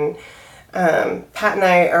babysitting, and Pat and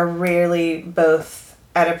I are rarely both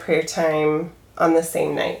at a prayer time on the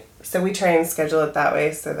same night. So we try and schedule it that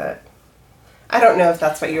way, so that... I don't know if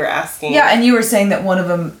that's what you were asking. Yeah, and you were saying that one of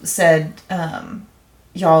them said,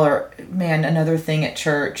 y'all are, another thing at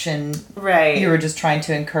church, and right. You were just trying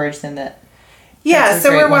to encourage them that... Yeah,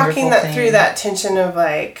 so we're walking through that tension of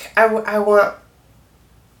like, I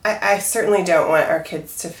certainly don't want our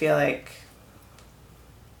kids to feel like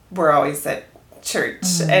we're always at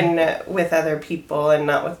church and with other people and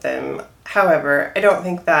not with them. However, I don't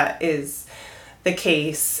think that is the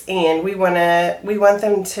case, and we want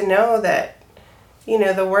them to know that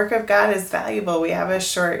the work of God is valuable. We have a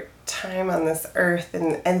short time on this earth,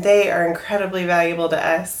 and they are incredibly valuable to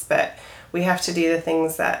us, but we have to do the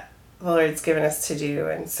things that the Lord's given us to do.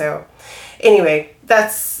 And so anyway,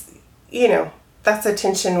 that's a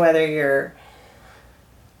tension, whether you're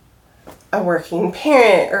a working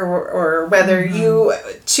parent or whether you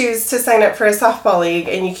choose to sign up for a softball league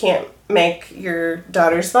and you can't make your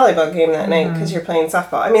daughter's volleyball game that night because you're playing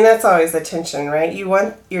softball. I mean, that's always a tension, right? You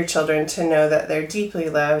want your children to know that they're deeply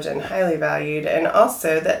loved and highly valued, and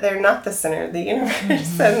also that they're not the center of the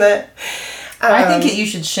universe, and that I think you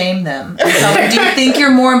should shame them. And tell them, do you think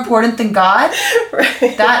you're more important than God?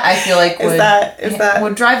 Right. That I feel like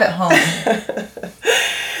would drive it home.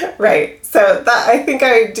 Right. So that, I think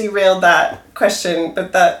I derailed that question,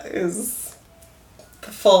 but that is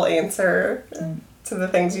the full answer to the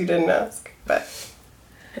things you didn't ask. But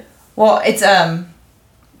well, it's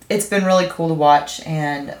been really cool to watch,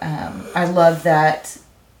 and I love that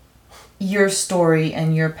your story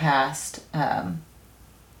and your past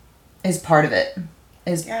is part of it.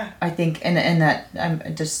 I think, and that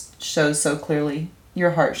it just shows so clearly.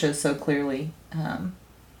 Your heart shows so clearly.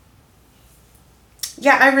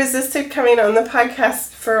 Yeah, I resisted coming on the podcast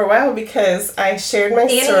for a while because I shared my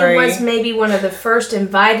story. Annie was maybe one of the first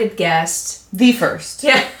invited guests. The first.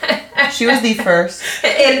 Yeah. She was the first.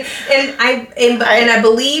 And I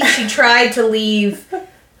believe she tried to leave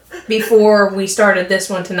before we started this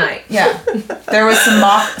one tonight. Yeah. There was some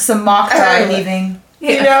mock dry leaving.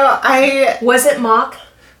 Yeah. Was it mock?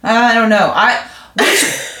 I don't know.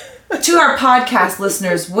 To our podcast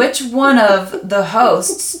listeners, which one of the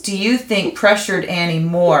hosts do you think pressured Annie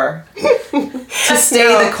more to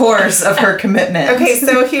stay the course of her commitment? Okay,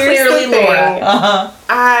 so here's Clearly the thing. Laura.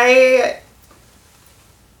 I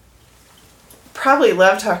probably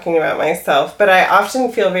love talking about myself, but I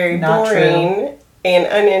often feel very boring and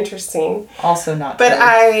uninteresting. Also not but true.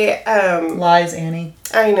 Lies, Annie.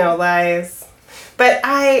 I know, lies. But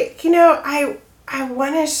I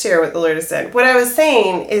want to share what the Lord has done. What I was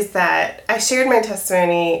saying is that I shared my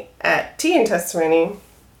testimony at Tea and Testimony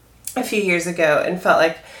a few years ago and felt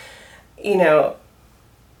like,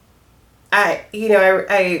 I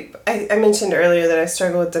mentioned earlier that I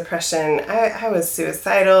struggle with depression. I was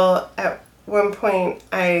suicidal at one point.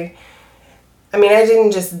 I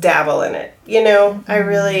didn't just dabble in it, I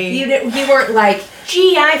really... You weren't like,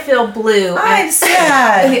 gee, I feel blue. I'm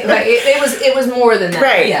sad. Like, it was more than that.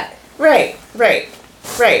 Right. Yeah. Right.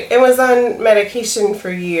 It was on medication for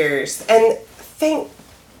years. And thank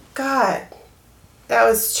God that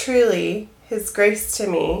was truly His grace to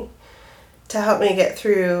me to help me get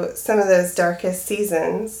through some of those darkest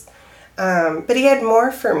seasons. But He had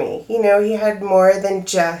more for me. He had more than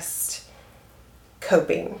just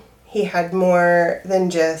coping. He had more than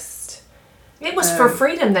just... It was for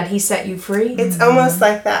freedom that He set you free. It's almost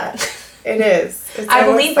like that. It is. I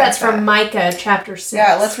believe that's from Micah chapter 6.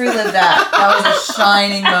 Yeah, let's relive that. That was a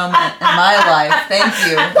shining moment in my life. Thank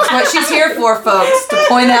you. That's what she's here for, folks, to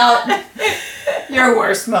point out your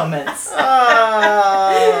worst moments.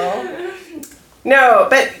 Oh. No,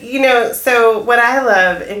 but, so what I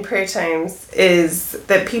love in prayer times is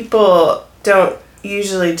that people don't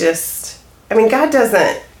usually just... God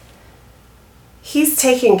doesn't... He's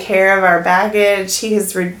taken care of our baggage.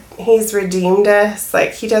 He's redeemed us.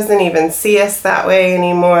 Like, He doesn't even see us that way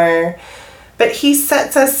anymore. But He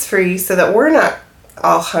sets us free so that we're not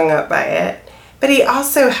all hung up by it. But He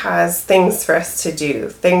also has things for us to do,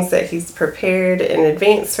 things that He's prepared in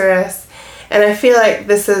advance for us. And I feel like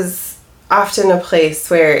this is often a place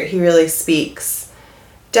where He really speaks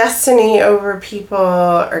destiny over people,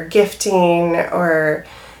 or gifting, or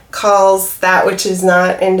calls that which is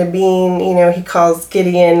not into being. He calls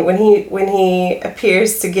Gideon when he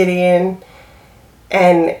appears to Gideon,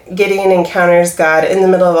 and Gideon encounters God in the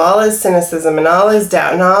middle of all his cynicism and all his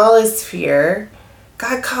doubt and all his fear.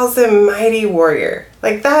 God calls him mighty warrior.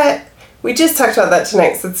 Like that, we just talked about that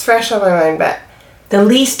tonight, so it's fresh on my mind, but the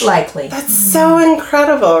least likely. That's so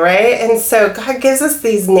incredible, right? And so God gives us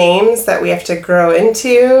these names that we have to grow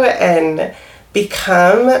into and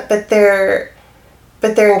become, but they're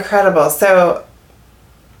incredible. So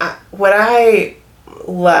what I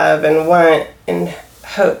love and want and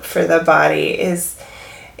hope for the body is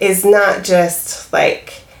not just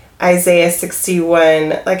like Isaiah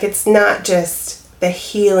 61. Like, it's not just the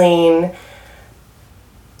healing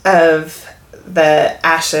of the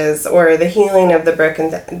ashes or the healing of the broken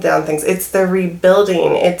down things. It's the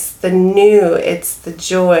rebuilding. It's the new. It's the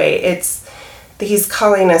joy. It's He's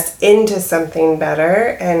calling us into something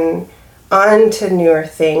better and on to newer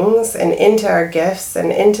things and into our gifts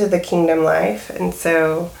and into the kingdom life. And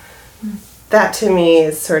so that to me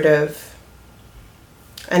is sort of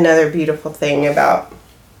another beautiful thing about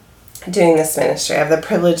doing this ministry. I have the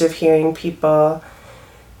privilege of hearing people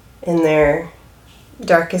in their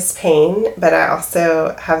darkest pain, but I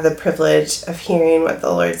also have the privilege of hearing what the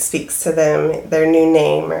Lord speaks to them, their new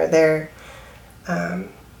name or their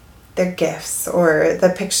gifts or the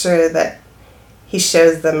picture that he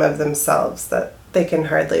shows them of themselves that they can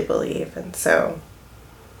hardly believe. And so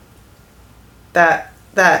that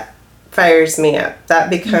fires me up. That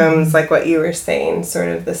becomes like what you were saying, sort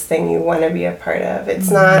of this thing you want to be a part of. It's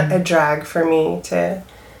not a drag for me to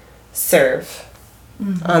serve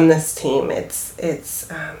on this team. It's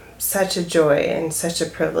such a joy and such a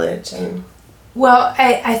privilege. And well,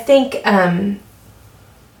 I think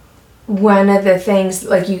one of the things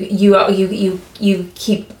like you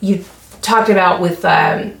talked about with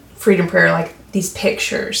Freedom Prayer, like these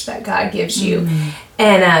pictures that God gives you,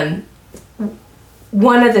 and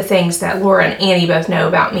one of the things that Laura and Annie both know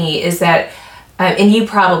about me is that, and you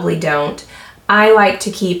probably don't, I like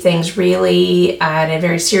to keep things really at a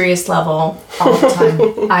very serious level all the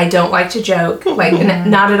time. I don't like to joke, like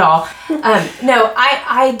not at all. No,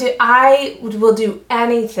 I will do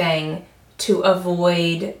anything to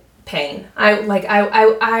avoid pain.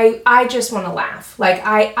 I just want to laugh. Like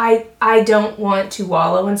I don't want to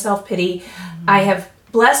wallow in self-pity. I have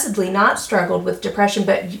blessedly not struggled with depression,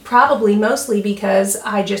 but probably mostly because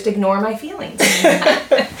I just ignore my feelings.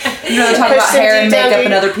 You know, talking about hair and makeup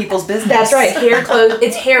in other people's business. That's right.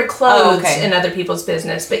 It's hair, clothes in other people's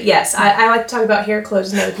business. But yes, I like to talk about hair,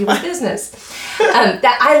 clothes in other people's business.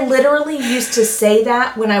 That I literally used to say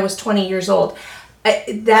that when I was 20 years old.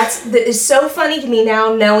 It's so funny to me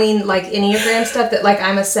now, knowing like Enneagram stuff, that like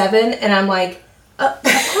I'm a 7 and I'm like, of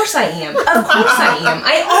course I am. Of course I am.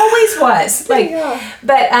 I always was.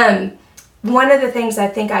 But one of the things I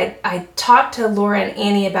think I talked to Laura and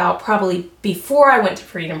Annie about probably before I went to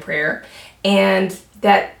Freedom Prayer, and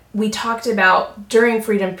that we talked about during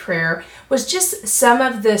Freedom Prayer, was just some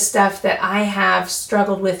of the stuff that I have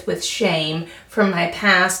struggled with shame from my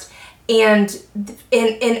past, and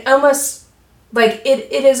almost like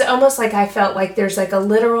it is almost like I felt like there's like a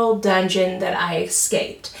literal dungeon that I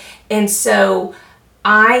escaped. And so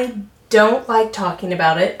I don't like talking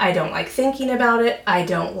about it. I don't like thinking about it. I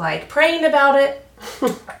don't like praying about it.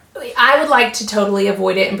 I would like to totally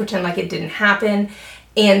avoid it and pretend like it didn't happen.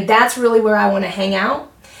 And that's really where I want to hang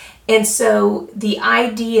out. And so the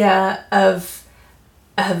idea of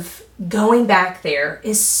going back there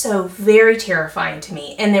is so very terrifying to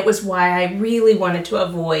me. And it was why I really wanted to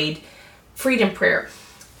avoid Freedom Prayer.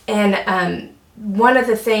 And one of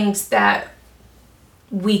the things that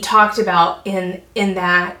we talked about in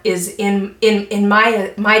that is in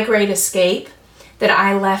my great escape, that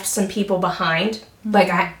I left some people behind, like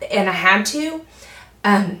I had to,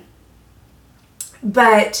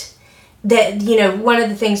 but that, you know, one of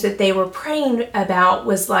the things that they were praying about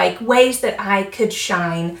was like ways that I could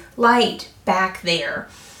shine light back there,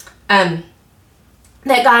 that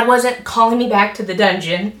God wasn't calling me back to the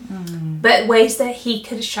dungeon, but ways that he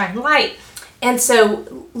could shine light. And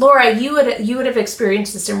so, Laura, you would have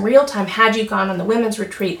experienced this in real time had you gone on the women's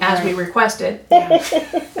retreat as we requested. We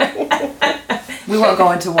won't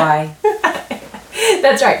go into why.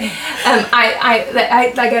 That's right.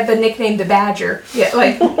 I got the nickname the Badger. Yeah,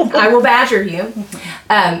 like I will badger you.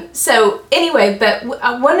 So anyway, but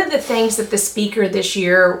one of the things that the speaker this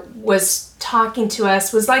year was talking to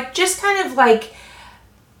us was like just kind of like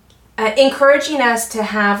encouraging us to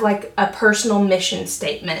have like a personal mission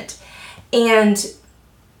statement. And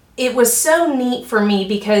it was so neat for me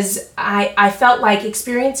because I felt like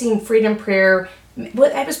experiencing Freedom Prayer, it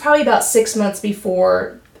was probably about 6 months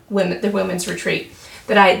before the women's retreat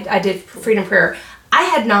that I did Freedom Prayer. I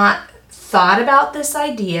had not thought about this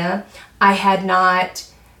idea. I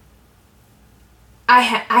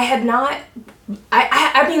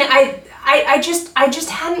just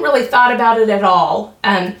hadn't really thought about it at all.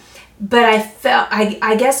 But I felt,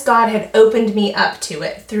 I guess God had opened me up to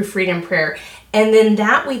it through Freedom Prayer. And then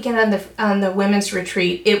that weekend on the women's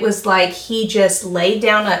retreat, it was like he just laid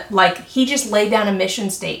down a mission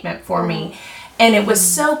statement for me. And it was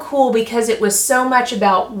so cool because it was so much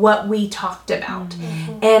about what we talked about.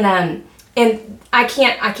 And I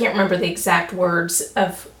can't remember the exact words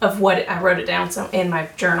of what I wrote it down in my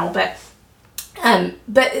journal, but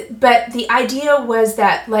the idea was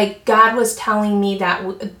that like God was telling me that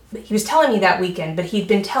he was telling me that weekend, but he'd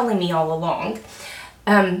been telling me all along,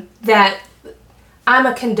 that I'm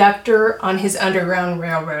a conductor on his underground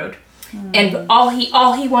railroad, and all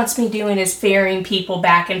he wants me doing is ferrying people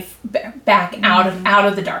back out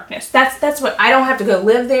of the darkness. That's what, I don't have to go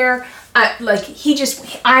live there.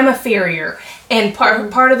 I'm a farrier, and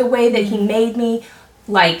part of the way that he made me,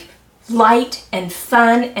 like, light and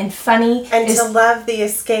fun and funny. And to love the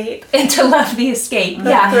escape. And to love the escape.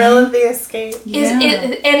 The thrill of the escape.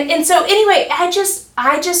 And so anyway, I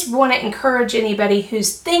just want to encourage anybody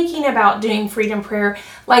who's thinking about doing freedom prayer,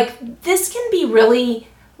 like this can be really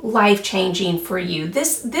life-changing for you.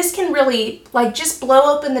 This can really like just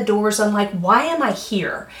blow open the doors on like, why am I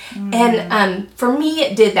here? And for me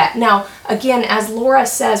it did that. Now again, as Laura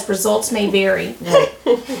says, results may vary.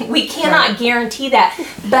 We cannot guarantee that,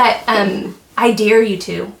 but I dare you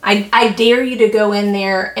to. I dare you to go in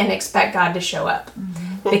there and expect God to show up,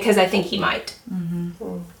 because I think he might.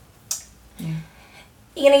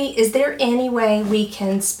 Annie, is there any way we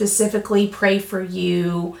can specifically pray for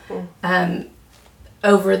you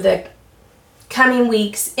over the coming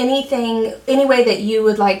weeks? Any way that you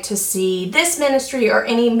would like to see this ministry or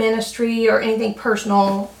any ministry or anything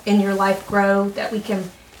personal in your life grow that we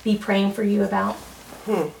can be praying for you about?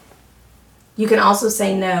 You can also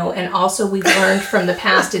say no. And also, we've learned from the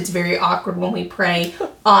past, it's very awkward when we pray,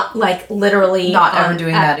 like literally not ever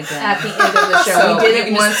doing that again at the end of the show. So we did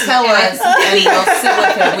it once. Tell us, and we'll sit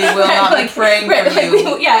with it. We will not be praying for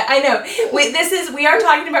you. Yeah, I know. We are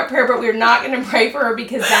talking about prayer, but we're not going to pray for her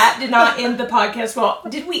because that did not end the podcast well.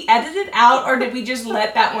 Did we edit it out, or did we just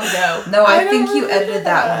let that one go? No, I think you edited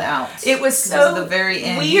that one out. It was so at the very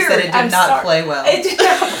end. weird. You said it did not play well. It did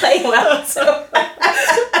not play well. So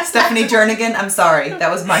Stephanie Jernigan, I'm sorry.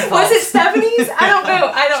 That was my fault. was it Stephanie's? I don't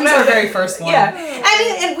know. She was our very first one. Yeah, I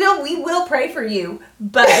mean, and we will pray for you,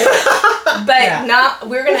 but not.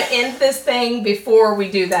 We're gonna end this thing before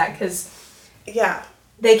we do that because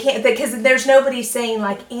they can't, because there's nobody saying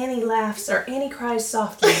like Annie laughs or Annie cries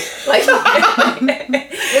softly, like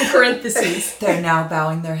in parentheses. They're now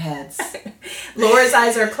bowing their heads. Laura's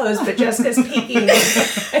eyes are closed, but Jessica's peeking.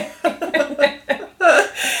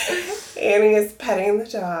 Annie is petting the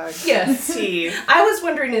dog. Yes. Steve. I was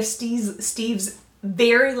wondering if Steve's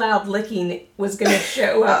very loud licking was going to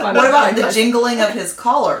show up on what the about podcast. the jingling of his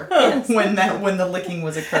collar when the licking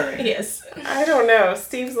was occurring? Yes. I don't know.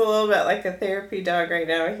 Steve's a little bit like a therapy dog right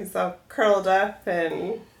now. He's all curled up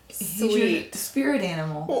and He's sweet. your spirit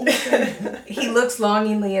animal. He looks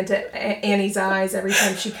longingly into Annie's eyes every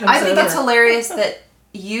time she comes over. I think it's hilarious that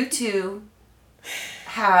you two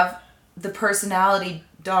have the personality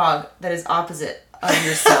dog that is opposite of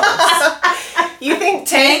yourselves. You think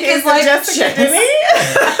Tank is the like Jessica Jess.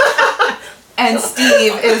 Denny? And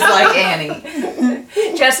Steve is like Annie.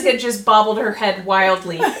 Jessica just bobbled her head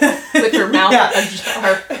wildly with her mouth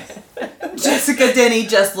ajar. Jessica Denny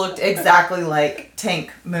just looked exactly like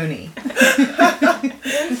Tank Mooney.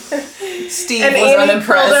 Steve And was Annie unimpressed.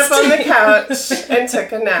 curled up on the couch and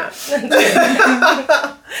took a nap.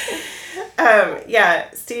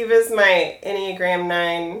 Steve is my Enneagram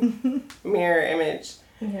 9 mirror image.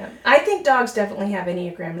 Yeah, I think dogs definitely have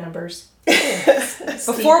Enneagram numbers.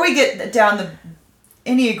 Before we get down the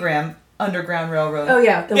Enneagram Underground Railroad. Oh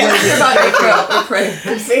yeah, the Yeah. way You're about to pray.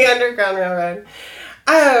 The Underground Railroad.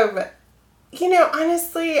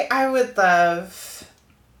 Honestly, I would love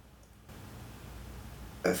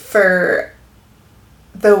for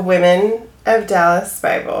the women of Dallas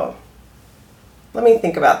Bible. Let me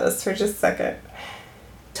think about this for just a second.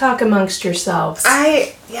 talk amongst yourselves.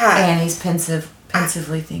 Annie's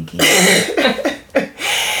pensively thinking.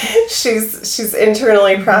 She's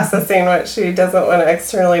internally processing what she doesn't want to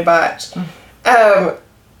externally botch.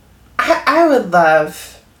 I would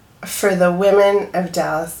love for the women of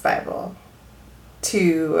Dallas Bible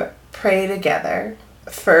to pray together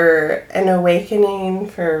for an awakening,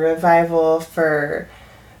 for revival, for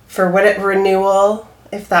renewal,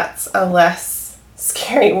 if that's a less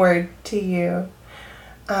scary word to you,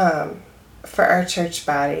 for our church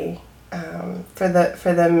body, for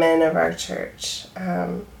the men of our church.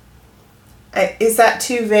 Is that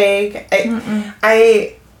too vague?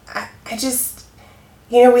 I just,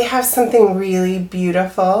 we have something really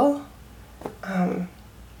beautiful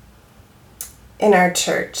in our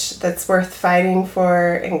church that's worth fighting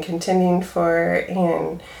for and contending for,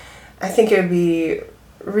 and I think it would be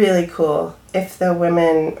really cool if the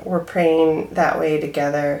women were praying that way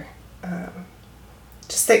together.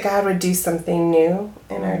 Just that God would do something new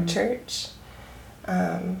in our church.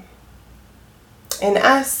 In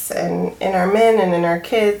us and in our men and in our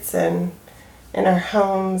kids and in our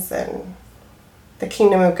homes, and the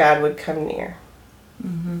kingdom of God would come near.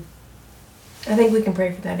 I think we can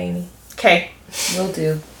pray for that, Amy. Okay. Will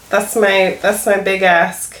do. That's my big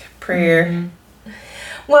ask prayer.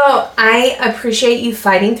 Well, I appreciate you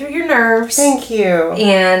fighting through your nerves. Thank you.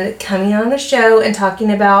 And coming on the show and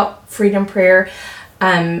talking about freedom prayer.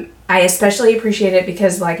 I especially appreciate it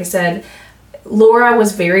because, like I said, Laura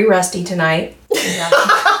was very rusty tonight. Yeah.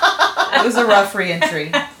 It was a rough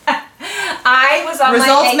re-entry. I was on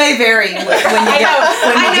Results may vary when you get me.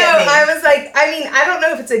 I was like, I don't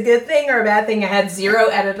know if it's a good thing or a bad thing. I had 0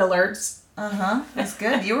 edit alerts. That's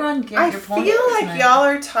good. You were on I your point. feel like y'all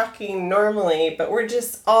are talking normally, but we're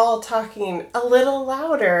just all talking a little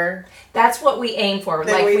louder. That's what we aim for.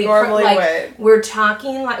 Than we normally would. We're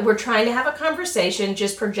talking like we're trying to have a conversation,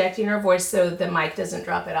 just projecting our voice so the mic doesn't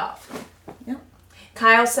drop it off. Yep.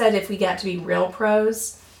 Kyle said if we got to be real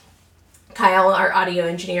pros, Kyle, our audio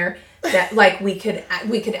engineer, that like we could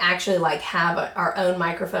actually like have our own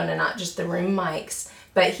microphone and not just the room mics.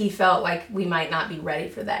 But he felt like we might not be ready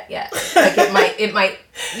for that yet. Like it might,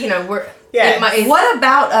 What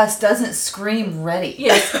about us doesn't scream ready?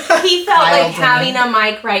 Yes, he felt like having a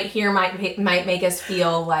mic right here might make us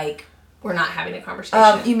feel like we're not having a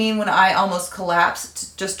conversation. You mean when I almost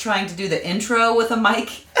collapsed just trying to do the intro with a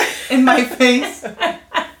mic in my face?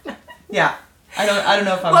 Yeah. I don't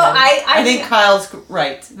know if I'm right. I think Kyle's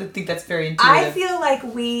right. I think that's very intuitive. I feel like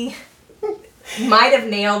we might have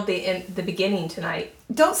nailed the beginning tonight.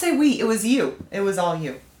 Don't say we. It was you. It was all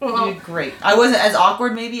you. You did great. I wasn't as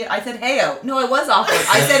awkward, maybe. I said heyo. No, I was awkward.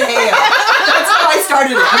 I said heyo. That's how I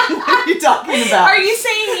started it. What are you talking about? Are you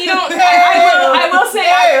saying you don't... I will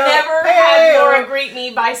say I've never had Laura greet me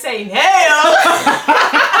by saying heyo.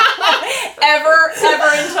 ever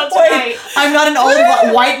until tonight. Wait, I'm not an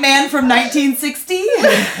old white man from 1960?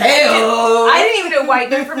 Heyo. I didn't even know white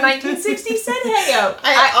man from 1960 said heyo.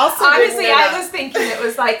 I was thinking it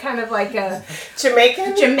was like kind of like a...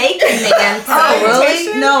 Jamaican man. Oh,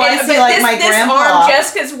 really? No, I see my grandpa. Arm,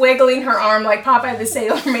 Jessica's wiggling her arm like Popeye the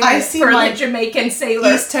Sailor Man. I see for my the Jamaican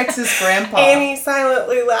sailor. East Texas grandpa. Annie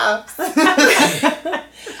silently laughs.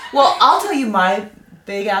 Well, I'll tell you my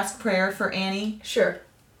big ask prayer for Annie. Sure.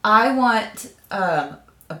 I want a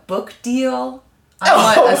book deal. I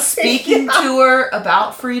want a speaking tour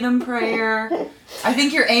about Freedom Prayer. I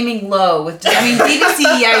think you're aiming low with. DBC.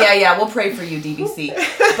 Yeah. We'll pray for you, DBC.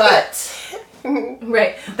 But.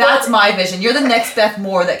 Right. That's my vision. You're the next Beth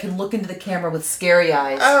Moore that can look into the camera with scary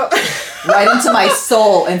eyes. Right into my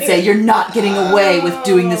soul and say, you're not getting away with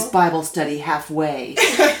doing this Bible study halfway.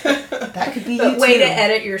 That could be you way too. to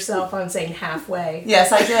edit yourself on saying halfway.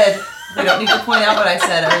 Yes, I did. We don't need to point out what I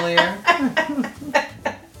said earlier.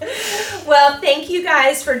 Well, thank you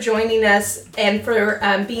guys for joining us and for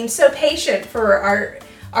being so patient for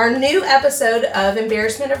our new episode of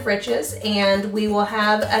Embarrassment of Riches, and we will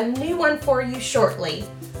have a new one for you shortly.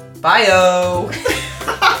 Bye-o!